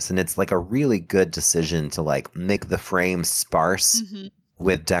gorgeous, and it's like a really good decision to like make the frame sparse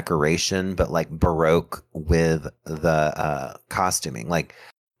with decoration, but like Baroque with the costuming. Like,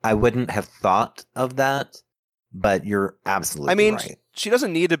 I wouldn't have thought of that, but you're absolutely right. She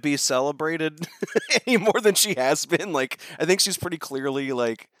doesn't need to be celebrated any more than she has been. Like, I think she's pretty clearly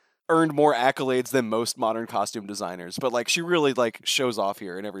like earned more accolades than most modern costume designers, but like she really like shows off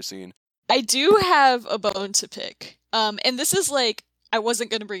here in every scene. I do have a bone to pick. And this is like, I wasn't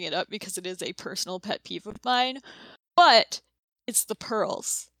going to bring it up because it is a personal pet peeve of mine, but it's the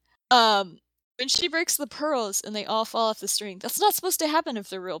pearls. When she breaks the pearls and they all fall off the string, that's not supposed to happen if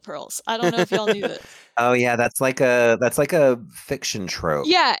they're real pearls. I don't know if y'all knew this. Oh yeah, that's like a fiction trope.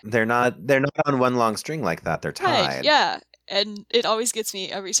 Yeah. They're not on one long string like that. They're tied. Right, yeah. And it always gets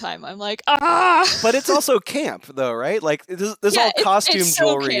me every time. I'm like, ah! But it's also camp, though, right? Like, there's all costume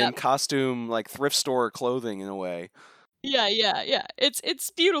jewelry and costume, like, thrift store clothing in a way. Yeah. It's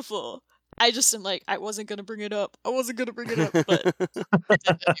beautiful. I just am like, I wasn't going to bring it up, but I did anyway.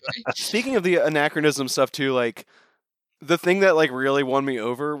 Speaking of the anachronism stuff, too, like, the thing that, like, really won me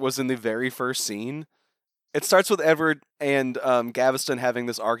over was in the very first scene. It starts with Edward and Gaveston having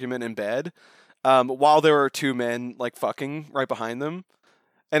this argument in bed. While there are two men like fucking right behind them.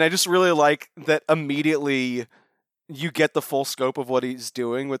 And I just really like that immediately you get the full scope of what he's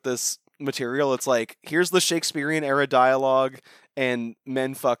doing with this material. It's like, here's the Shakespearean era dialogue and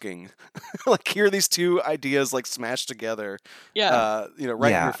men fucking. Like, here are these two ideas like smashed together. Yeah.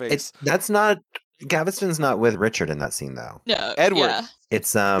 Right in your face. That's not, Gaveston's not with Richard in that scene though. No. Edward. Yeah.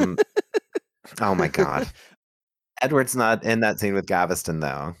 It's oh my God. Edward's not in that scene with Gaveston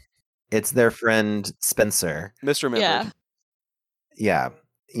though. It's their friend Spencer. Mr. Member. Yeah.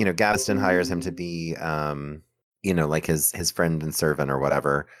 Gaveston hires him to be, like his friend and servant or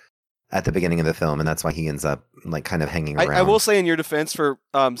whatever at the beginning of the film. And that's why he ends up like kind of hanging around. I will say in your defense for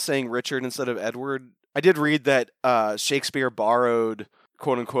saying Richard instead of Edward, I did read that Shakespeare borrowed,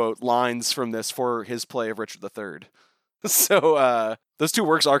 quote unquote, lines from this for his play of Richard III. So those two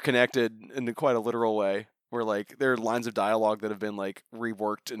works are connected in quite a literal way. Where like there are lines of dialogue that have been like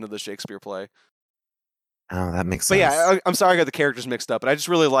reworked into the Shakespeare play. Oh, that makes sense. But yeah, I'm sorry I got the characters mixed up, but I just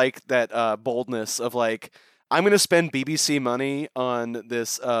really like that boldness of like, I'm going to spend BBC money on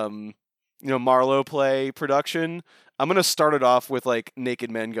this, Marlowe play production. I'm going to start it off with like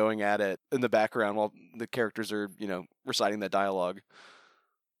naked men going at it in the background while the characters are, reciting that dialogue.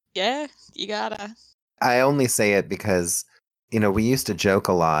 Yeah, you gotta. I only say it because we used to joke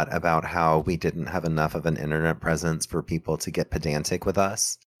a lot about how we didn't have enough of an internet presence for people to get pedantic with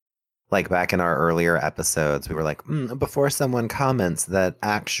us. Like back in our earlier episodes, we were like, before someone comments that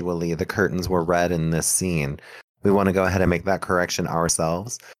actually the curtains were red in this scene, we want to go ahead and make that correction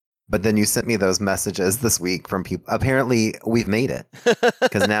ourselves. But then you sent me those messages this week from people. Apparently, we've made it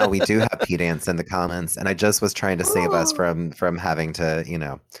because now we do have pedants in the comments. And I just was trying to save us from having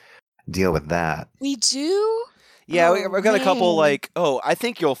to, deal with that. We do? Yeah, we've got a couple like, I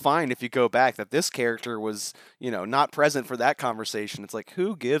think you'll find if you go back that this character was, not present for that conversation. It's like,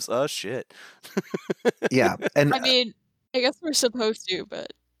 who gives a shit? Yeah. And I mean, I guess we're supposed to,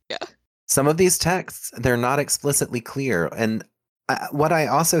 but yeah. Some of these texts, they're not explicitly clear. And what I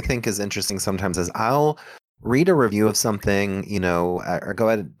also think is interesting sometimes is I'll read a review of something, or go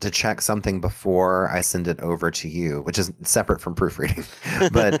ahead to check something before I send it over to you, which is separate from proofreading.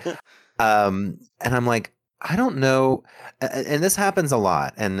 But, and I'm like, I don't know. And this happens a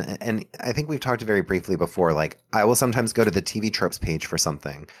lot. And I think we've talked very briefly before. Like, I will sometimes go to the TV tropes page for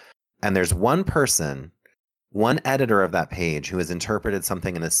something. And there's one person, one editor of that page who has interpreted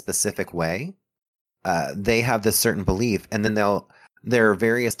something in a specific way. They have this certain belief. And then there are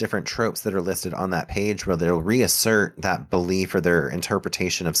various different tropes that are listed on that page where they'll reassert that belief or their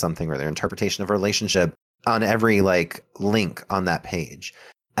interpretation of something or their interpretation of a relationship on every like link on that page.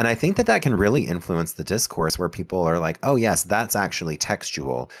 And I think that that can really influence the discourse where people are like, oh, yes, that's actually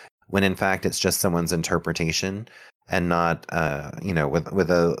textual, when in fact it's just someone's interpretation and not, with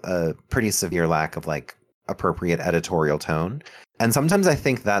a pretty severe lack of like appropriate editorial tone. And sometimes I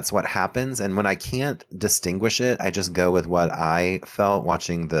think that's what happens. And when I can't distinguish it, I just go with what I felt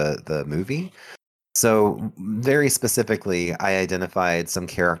watching the movie. So very specifically, I identified some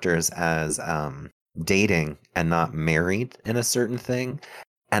characters as dating and not married in a certain thing.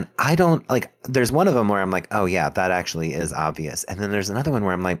 And I don't like, there's one of them where I'm like, oh yeah, that actually is obvious. And then there's another one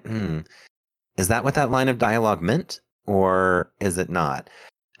where I'm like, is that what that line of dialogue meant? Or is it not?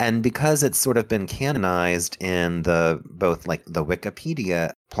 And because it's sort of been canonized in both like the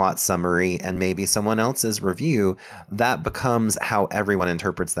Wikipedia plot summary and maybe someone else's review, that becomes how everyone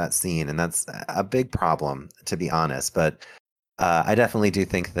interprets that scene. And that's a big problem, to be honest. But I definitely do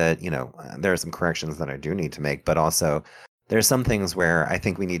think that, there are some corrections that I do need to make, but also there's some things where I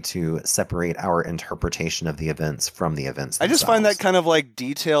think we need to separate our interpretation of the events from the events themselves. I just find that kind of like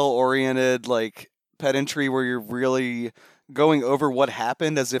detail-oriented, like pedantry, where you're really going over what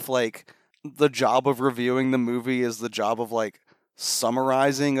happened as if like the job of reviewing the movie is the job of like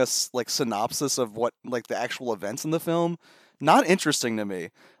summarizing a like synopsis of what like the actual events in the film. Not interesting to me.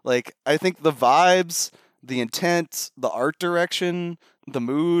 Like, I think the vibes, the intent, the art direction, the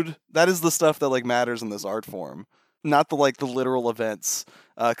mood, that is the stuff that like matters in this art form, not the like the literal events,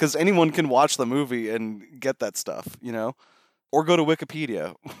 because anyone can watch the movie and get that stuff, or go to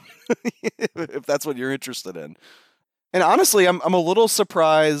Wikipedia if that's what you're interested in. And honestly, I'm a little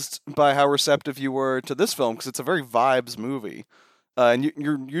surprised by how receptive you were to this film, because it's a very vibes movie, and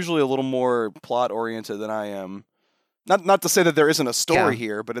you're usually a little more plot oriented than I am. Not to say that there isn't a story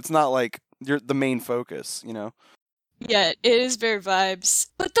here, but it's not like you're the main focus, Yeah, it is very vibes,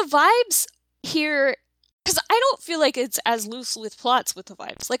 but the vibes here, because I don't feel like it's as loose with plots with the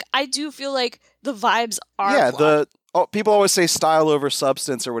vibes. Like, I do feel like the vibes are plot. People always say style over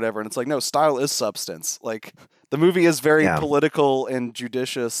substance or whatever, and it's like, no, style is substance. Like, the movie is very political and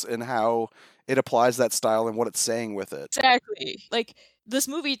judicious in how it applies that style and what it's saying with it. Exactly. Like, this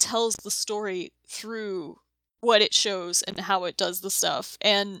movie tells the story through what it shows and how it does the stuff.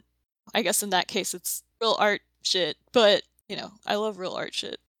 And I guess in that case, it's real art shit. But, I love real art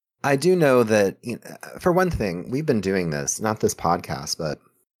shit. I do know that, for one thing, we've been doing this, not this podcast, but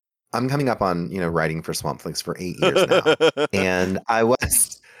I'm coming up on, writing for Swampflix for 8 years now. And I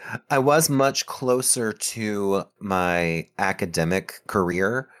was much closer to my academic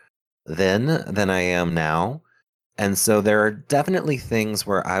career then than I am now. And so there are definitely things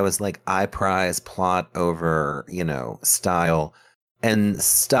where I was like, I prize plot over, style, and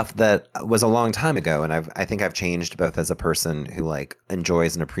stuff that was a long time ago. And I think I've changed both as a person who like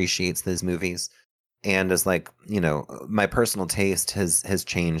enjoys and appreciates these movies, and as like, my personal taste has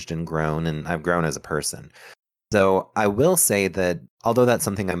changed and grown, and I've grown as a person. So I will say that although that's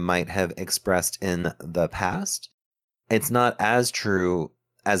something I might have expressed in the past, it's not as true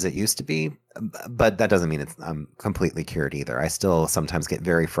as it used to be. But that doesn't mean I'm completely cured either. I still sometimes get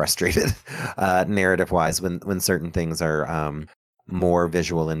very frustrated narrative-wise when certain things are more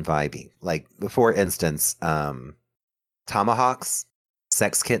visual and vibey. Like, for instance, Tomahawks,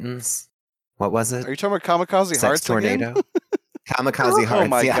 Sex Kittens. What was it? Are you talking about Kamikaze Sex Hearts Tornado? again? Kamikaze Hearts. Oh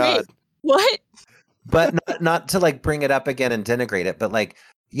my god! What? But not to like bring it up again and denigrate it, but like,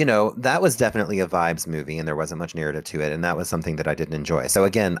 that was definitely a vibes movie, and there wasn't much narrative to it, and that was something that I didn't enjoy. So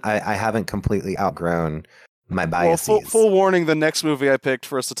again, I haven't completely outgrown my biases. Well, full warning: the next movie I picked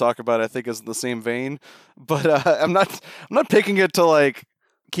for us to talk about, I think, is in the same vein. But I'm not picking it to like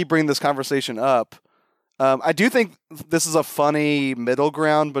keep bringing this conversation up. I do think this is a funny middle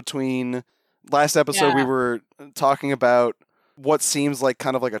ground between. Last episode we were talking about what seems like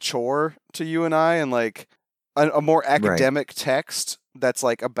kind of like a chore to you and I, and like a more academic text that's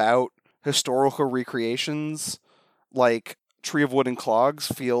like about historical recreations, like Tree of Wood and Clogs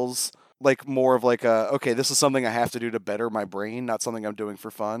feels like more of like okay, this is something I have to do to better my brain, not something I'm doing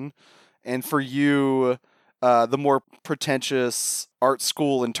for fun. And for you, the more pretentious art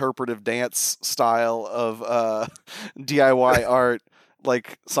school interpretive dance style of DIY art,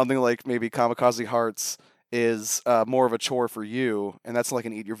 like something like maybe Kamikaze Hearts, is more of a chore for you, and that's like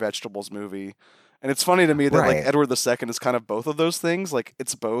an eat your vegetables movie. And it's funny to me that like Edward II is kind of both of those things. Like,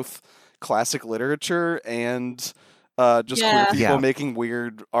 it's both classic literature and just queer people making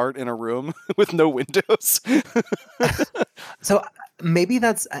weird art in a room with no windows. So maybe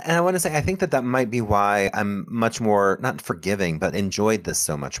that's, and I want to say, I think that might be why I'm much more, not forgiving, but enjoyed this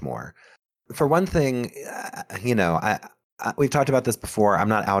so much more. For one thing, we've talked about this before. I'm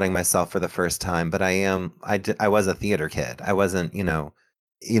not outing myself for the first time, but I was a theater kid. I wasn't,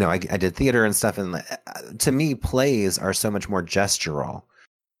 I did theater and stuff, and to me, plays are so much more gestural,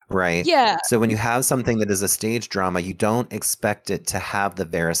 right? Yeah. So when you have something that is a stage drama, you don't expect it to have the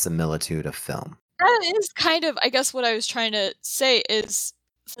verisimilitude of film. That is kind of, I guess, what I was trying to say is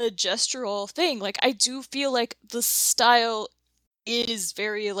the gestural thing. Like, I do feel like the style is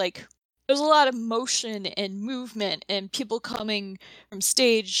very, like, there's a lot of motion and movement and people coming from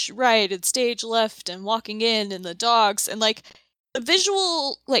stage right and stage left and walking in and the dogs and, like, the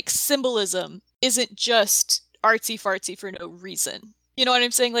visual, like, symbolism isn't just artsy fartsy for no reason. You know what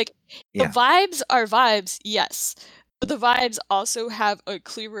I'm saying? Like, the vibes are vibes, yes, but the vibes also have a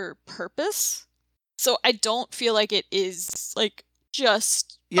clearer purpose. So I don't feel like it is, like,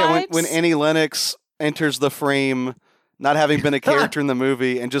 just vibes. When Annie Lennox enters the frame, not having been a character in the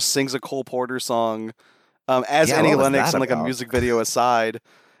movie, and just sings a Cole Porter song as Annie Lennox in like a music video aside,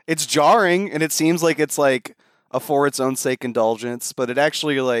 it's jarring, and it seems like it's like a for its own sake indulgence, but it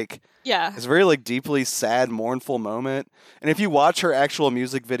actually like it's a very like deeply sad, mournful moment. And if you watch her actual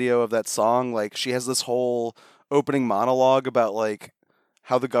music video of that song, like she has this whole opening monologue about like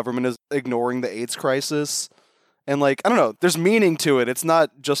how the government is ignoring the AIDS crisis. And like, I don't know, there's meaning to it. It's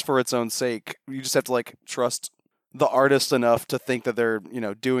not just for its own sake. You just have to like trust the artist enough to think that they're,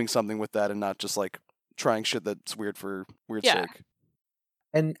 doing something with that and not just like trying shit that's weird for weird's sake.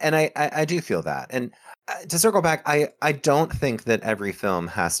 And I do feel that. And to circle back, I don't think that every film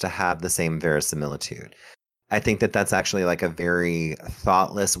has to have the same verisimilitude. I think that that's actually like a very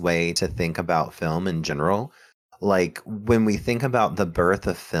thoughtless way to think about film in general. Like when we think about the birth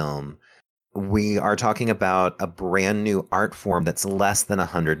of film, we are talking about a brand new art form that's less than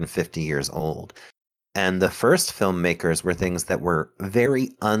 150 years old. And the first filmmakers were things that were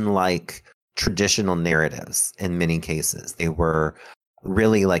very unlike traditional narratives in many cases. They were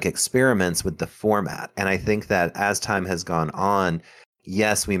really like experiments with the format. And I think that as time has gone on,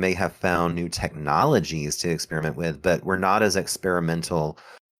 yes, we may have found new technologies to experiment with, but we're not as experimental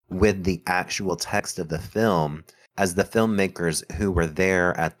with the actual text of the film as the filmmakers who were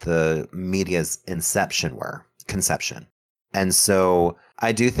there at the media's conception. And so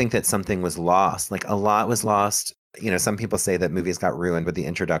I do think that something was lost. Like a lot was lost. Some people say that movies got ruined with the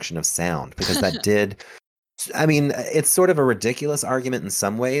introduction of sound because that did. I mean, it's sort of a ridiculous argument in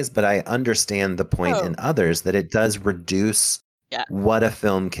some ways, but I understand the point in others that it does reduce what a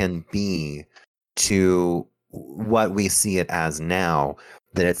film can be to what we see it as now.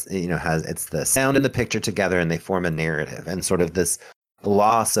 That it's it's the sound and the picture together and they form a narrative, and sort of this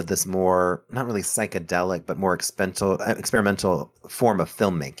loss of this more not really psychedelic but more experimental form of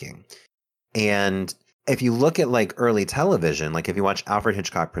filmmaking. And if you look at like early television, like if you watch Alfred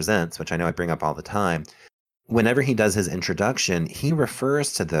Hitchcock Presents, which I know I bring up all the time, whenever he does his introduction, he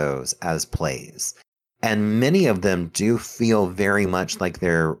refers to those as plays. And many of them do feel very much like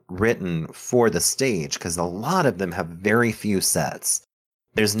they're written for the stage because a lot of them have very few sets.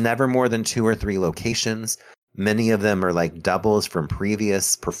 There's never more than 2 or 3 locations. Many of them are like doubles from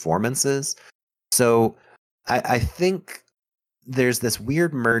previous performances. So I think there's this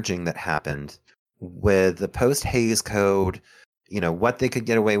weird merging that happened with the post-Hays Code, what they could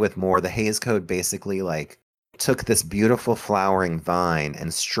get away with more. The Hays Code basically like took this beautiful flowering vine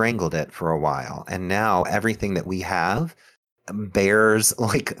and strangled it for a while. And now everything that we have bears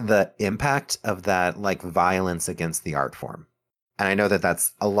like the impact of that like violence against the art form. And I know that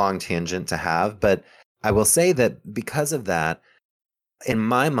that's a long tangent to have, but I will say that because of that, in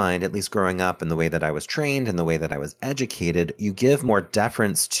my mind, at least growing up and the way that I was trained and the way that I was educated, you give more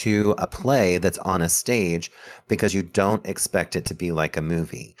deference to a play that's on a stage because you don't expect it to be like a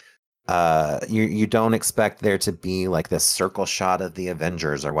movie. You don't expect there to be like this circle shot of the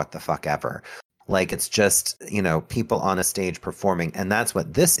Avengers or what the fuck ever. Like it's just, people on a stage performing, and that's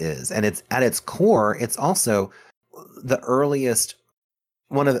what this is. And it's at its core, it's also the earliest,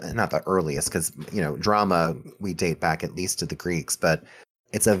 not the earliest, because, drama, we date back at least to the Greeks, but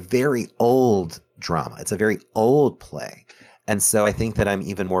it's a very old drama. It's a very old play. And so I think that I'm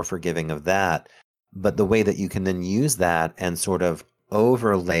even more forgiving of that. But the way that you can then use that and sort of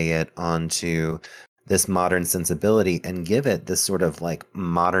overlay it onto this modern sensibility and give it this sort of like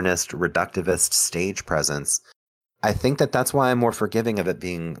modernist, reductivist stage presence, I think that that's why I'm more forgiving of it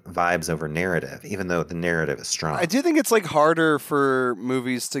being vibes over narrative, even though the narrative is strong. I do think it's like harder for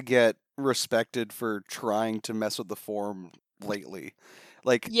movies to get respected for trying to mess with the form lately.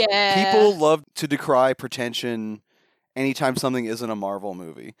 Like people love to decry pretension anytime something isn't a Marvel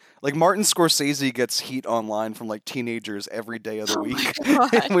movie. Like Martin Scorsese gets heat online from like teenagers every day of the week.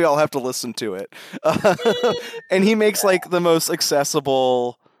 And we all have to listen to it. And he makes like the most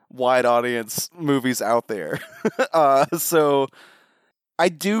accessible wide audience movies out there. So I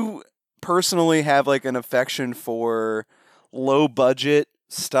do personally have like an affection for low budget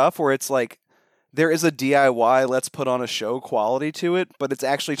stuff where it's like there is a DIY, let's put on a show quality to it, but it's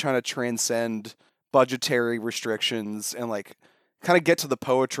actually trying to transcend budgetary restrictions and like kind of get to the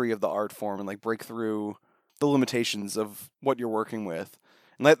poetry of the art form and like break through the limitations of what you're working with.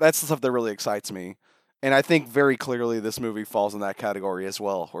 And that's the stuff that really excites me. And I think very clearly this movie falls in that category as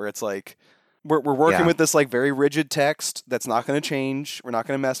well, where it's like we're working with this like very rigid text that's not going to change. We're not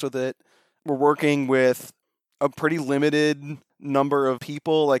going to mess with it. We're working with a pretty limited number of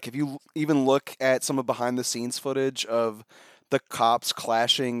people. Like if you even look at some of behind the scenes footage of the cops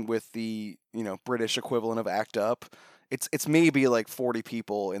clashing with the, British equivalent of Act Up, it's maybe like 40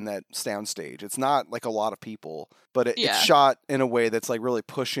 people in that soundstage. It's not like a lot of people, but it's shot in a way that's like really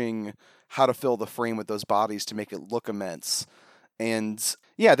pushing how to fill the frame with those bodies to make it look immense. And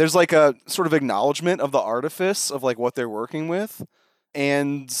yeah, there's like a sort of acknowledgement of the artifice of like what they're working with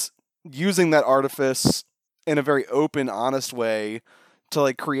and using that artifice in a very open, honest way to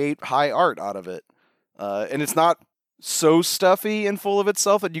like create high art out of it. And it's not so stuffy and full of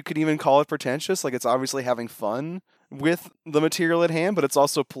itself that you could even call it pretentious. Like it's obviously having fun with the material at hand, but it's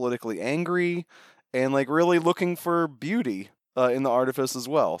also politically angry and like really looking for beauty in the artifice as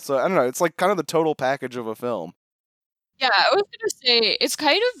well. So I don't know, it's like kind of the total package of a film. Yeah, I was gonna say it's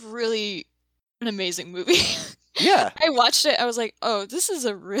kind of really an amazing movie. Yeah. I watched it, I was like, oh, this is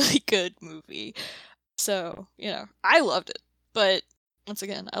a really good movie. So, I loved it. But once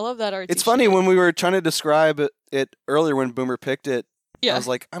again, I love that art. It's funny when we were trying to describe it earlier when Boomer picked it. I was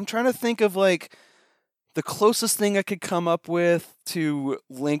like, I'm trying to think of like the closest thing I could come up with to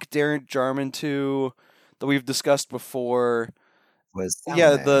link Derek Jarman to that we've discussed before was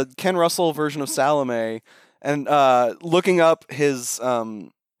Salome. The Ken Russell version of Salome. And looking up his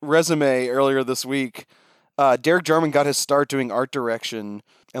resume earlier this week, Derek Jarman got his start doing art direction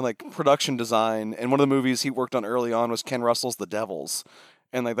and like production design. And one of the movies he worked on early on was Ken Russell's The Devils.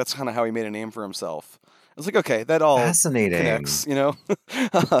 And like that's kind of how he made a name for himself. I was like, okay, that all connects,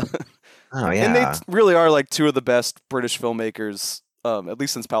 Oh yeah. And they really are like two of the best British filmmakers, at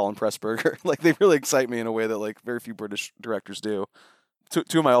least since Powell and Pressburger. Like they really excite me in a way that like very few British directors do.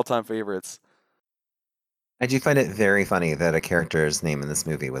 Two of my all-time favorites. I do find it very funny that a character's name in this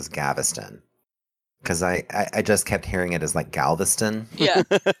movie was Galveston. Because I just kept hearing it as like Galveston,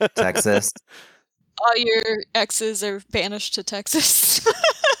 Texas. All your exes are banished to Texas.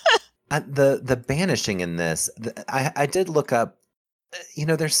 The banishing in this, I did look up,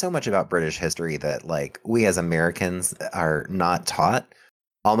 there's so much about British history that like we as Americans are not taught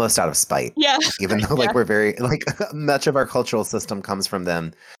almost out of spite. Yeah. Even though like we're very, like much of our cultural system comes from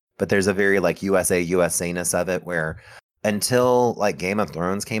them. But there's a very like USA-ness of it where until like Game of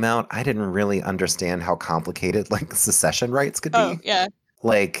Thrones came out, I didn't really understand how complicated like secession rights could be. Oh, yeah.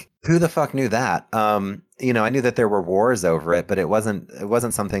 Like who the fuck knew that? I knew that there were wars over it, but it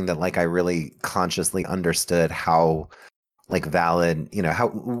wasn't something that like I really consciously understood how like valid,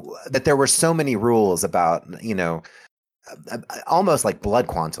 how that there were so many rules about, almost like blood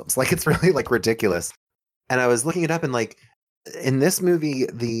quantums. Like it's really like ridiculous. And I was looking it up and like in this movie,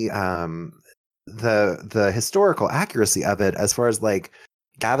 the historical accuracy of it, as far as like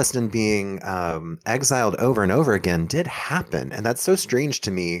Galveston being exiled over and over again, did happen, and that's so strange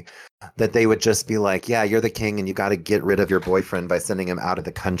to me that they would just be like, "Yeah, you're the king, and you got to get rid of your boyfriend by sending him out of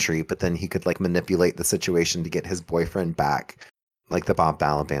the country." But then he could like manipulate the situation to get his boyfriend back, like the Bob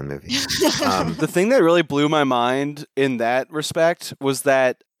Balaban movie. The thing that really blew my mind in that respect was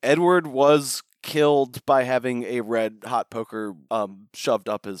that Edward was killed by having a red hot poker shoved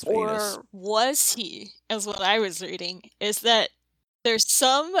up his penis. Or was he, as what I was reading, is that there's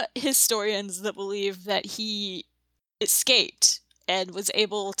some historians that believe that he escaped and was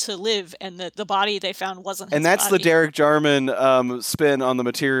able to live and that the body they found wasn't his And that's body. the Derek Jarman spin on the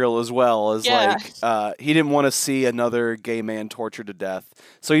material as well, as like he didn't want to see another gay man tortured to death.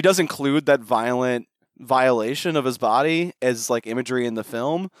 So he does include that violent violation of his body as like imagery in the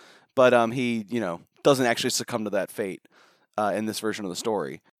film. But he, doesn't actually succumb to that fate in this version of the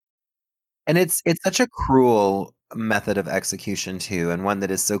story. And it's such a cruel method of execution too, and one that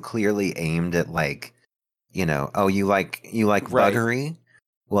is so clearly aimed at like, oh, you like buggery?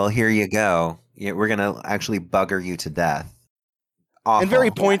 Well, here you go. We're gonna actually bugger you to death. Awful. And very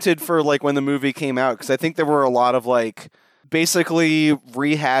pointed for like when the movie came out, because I think there were a lot of like basically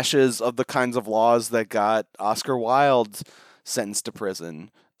rehashes of the kinds of laws that got Oscar Wilde sentenced to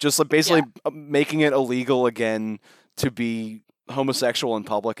prison. Just like basically making it illegal again to be homosexual in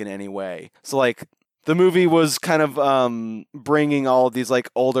public in any way. So like the movie was kind of bringing all of these like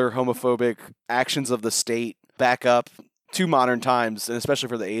older homophobic actions of the state back up to modern times, and especially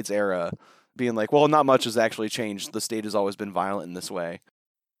for the AIDS era, being like, well, not much has actually changed. The state has always been violent in this way.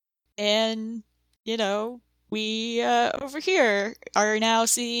 And, we over here are now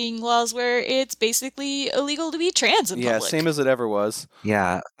seeing laws where it's basically illegal to be trans in public. Same as it ever was.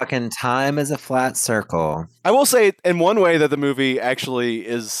 Yeah, fucking time is a flat circle. I will say, in one way, that the movie actually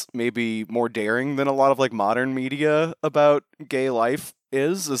is maybe more daring than a lot of like modern media about gay life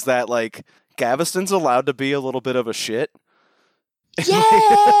is that like Gaveston's allowed to be a little bit of a shit.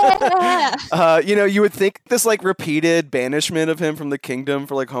 Yeah. You would think this like repeated banishment of him from the kingdom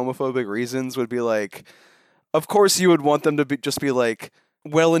for like homophobic reasons would be like, of course you would want them to just be like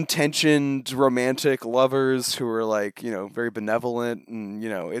well-intentioned romantic lovers who are like, very benevolent, and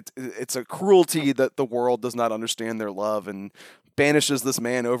it's a cruelty that the world does not understand their love and banishes this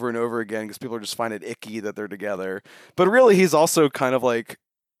man over and over again because people just find it icky that they're together. But really he's also kind of like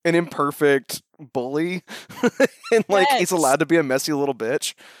an imperfect bully and like he's allowed to be a messy little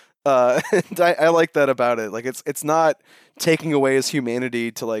bitch. And I like that about it. Like it's not taking away his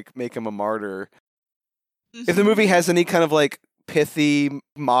humanity to like make him a martyr. If the movie has any kind of like pithy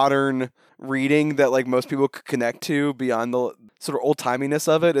modern reading that like most people could connect to beyond the sort of old timiness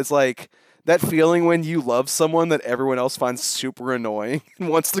of it, it's like that feeling when you love someone that everyone else finds super annoying and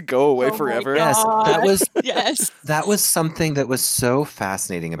wants to go away forever. Yes, yes. That was something that was so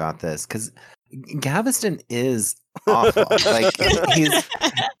fascinating about this, because Gaveston is awful.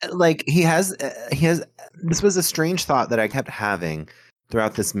 He has. This was a strange thought that I kept having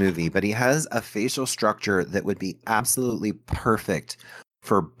throughout this movie, but he has a facial structure that would be absolutely perfect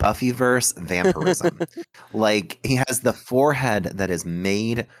for Buffyverse vampirism. Like, he has the forehead that is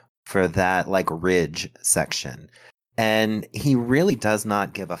made for that like ridge section, and he really does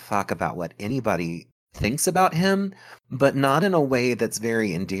not give a fuck about what anybody thinks about him, but not in a way that's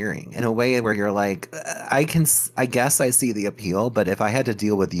very endearing, in a way where you're like, I guess I see the appeal, but if I had to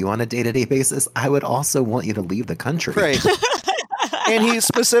deal with you on a day-to-day basis, I would also want you to leave the country. Right. And he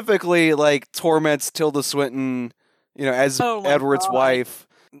specifically like torments Tilda Swinton, as Edward's wife.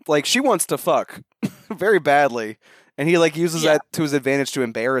 Like, she wants to fuck very badly, and he like uses that to his advantage to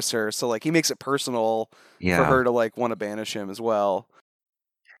embarrass her. So like he makes it personal for her to like want to banish him as well.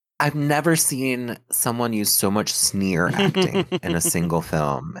 I've never seen someone use so much sneer acting in a single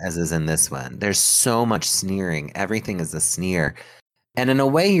film as is in this one. There's so much sneering. Everything is a sneer. And in a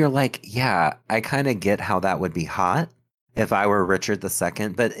way, you're like, yeah, I kind of get how that would be hot if I were Richard II.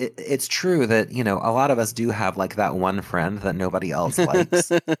 But it's true that, a lot of us do have like that one friend that nobody else likes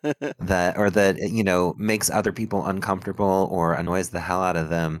that makes other people uncomfortable or annoys the hell out of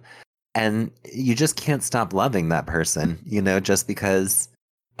them. And you just can't stop loving that person, just because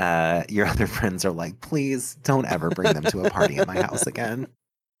your other friends are like, please don't ever bring them to a party at my house again.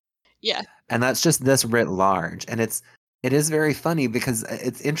 Yeah. And that's just this writ large. And it is very funny because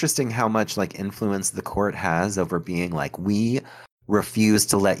it's interesting how much like influence the court has over being like, we refuse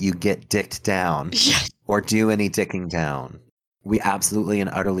to let you get dicked down or do any dicking down. We absolutely and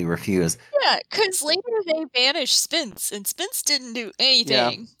utterly refuse. Yeah, because later they banished Spence, and Spence didn't do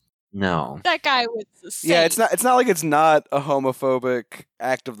anything. Yeah. No. That guy was the same. Yeah, it's not like it's not a homophobic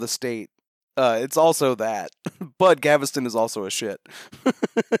act of the state. It's also that. But Gaveston is also a shit.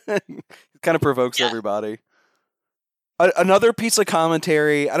 It kind of provokes everybody. Another piece of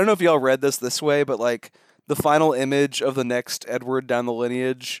commentary, I don't know if y'all read this way, but like the final image of the next Edward down the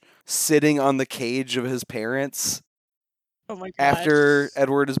lineage sitting on the cage of his parents. Oh my God. After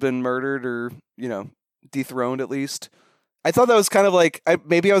Edward has been murdered or, dethroned at least. I thought that was kind of like,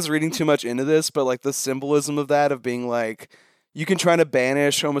 maybe I was reading too much into this, but like the symbolism of that, of being like, you can try to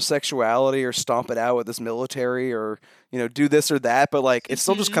banish homosexuality or stomp it out with this military or, do this or that, but like it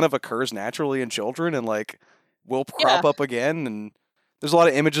still just kind of occurs naturally in children and like will crop up again. And there's a lot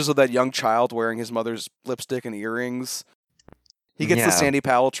of images of that young child wearing his mother's lipstick and earrings. He gets the Sandy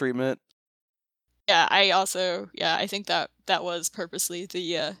Powell treatment. Yeah, I think that was purposely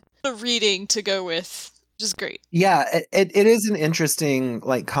the reading to go with, which is great. Yeah, it is an interesting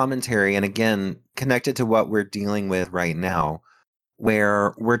like commentary, and again, connected to what we're dealing with right now,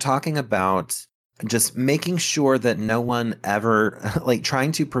 where we're talking about just making sure that no one ever like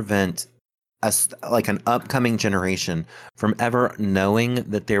trying to prevent like an upcoming generation from ever knowing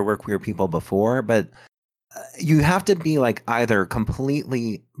that there were queer people before, but you have to be like either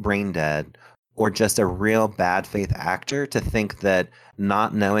completely brain dead or just a real bad faith actor to think that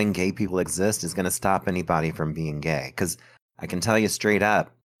not knowing gay people exist is going to stop anybody from being gay. Because I can tell you straight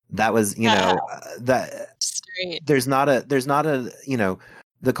up, that was, that straight. There's not a,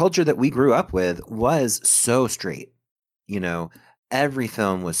 the culture that we grew up with was so straight, every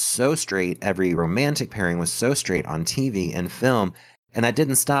film was so straight, every romantic pairing was so straight on TV and film, and that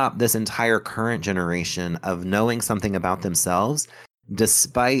didn't stop this entire current generation of knowing something about themselves,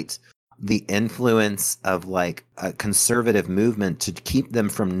 despite the influence of like a conservative movement to keep them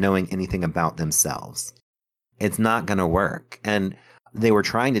from knowing anything about themselves. It's not going to work. And they were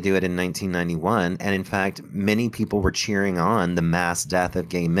trying to do it in 1991. And in fact, many people were cheering on the mass death of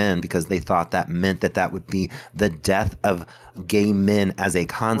gay men because they thought that meant that that would be the death of gay men as a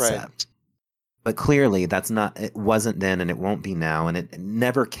concept. Right. But clearly it wasn't then, and it won't be now, and it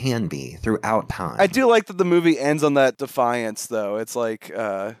never can be throughout time. I do like that the movie ends on that defiance, though. It's like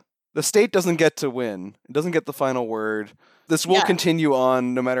the state doesn't get to win. It doesn't get the final word. This will continue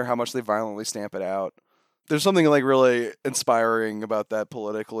on no matter how much they violently stamp it out. There's something like really inspiring about that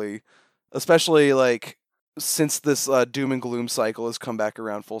politically, especially like since this doom and gloom cycle has come back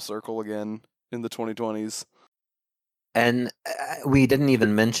around full circle again in the 2020s. And we didn't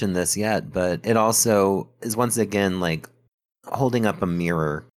even mention this yet, but it also is once again like holding up a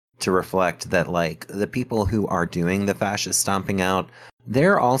mirror to reflect that like the people who are doing the fascist stomping out,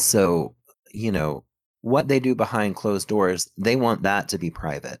 they're also, what they do behind closed doors, they want that to be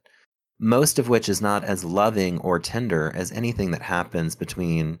private. Most of which is not as loving or tender as anything that happens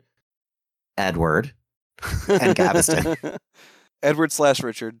between Edward and Gaveston.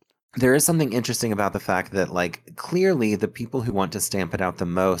 Edward/Richard. There is something interesting about the fact that, like, clearly the people who want to stamp it out the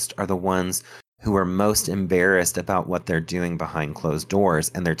most are the ones who are most embarrassed about what they're doing behind closed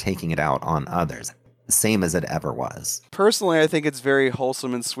doors, and they're taking it out on others, same as it ever was. Personally, I think it's very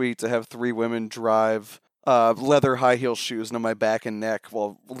wholesome and sweet to have 3 women drive leather high heel shoes on my back and neck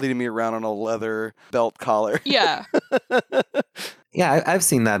while leading me around on a leather belt collar. Yeah. Yeah, I've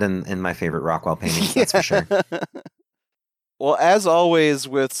seen that in my favorite Rockwell paintings, that's for sure. Well, as always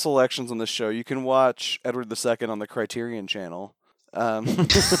with selections on the show, you can watch Edward II on the Criterion channel. And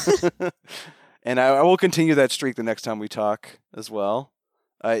I will continue that streak the next time we talk as well.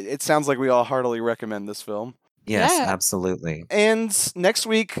 It sounds like we all heartily recommend this film. Yes, absolutely. And next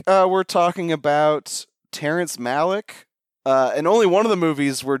week, we're talking about Terrence Malick. And only one of the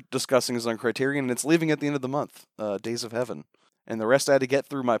movies we're discussing is on Criterion, and it's leaving at the end of the month, Days of Heaven. And the rest I had to get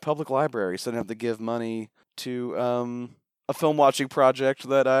through my public library, so I didn't have to give money to a film watching project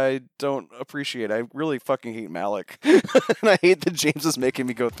that I don't appreciate. I really fucking hate Malick. And I hate that James is making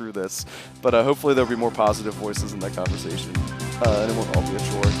me go through this. But hopefully there'll be more positive voices in that conversation. And it won't all be a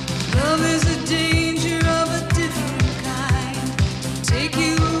chore. Love is a danger of a different kind. Take you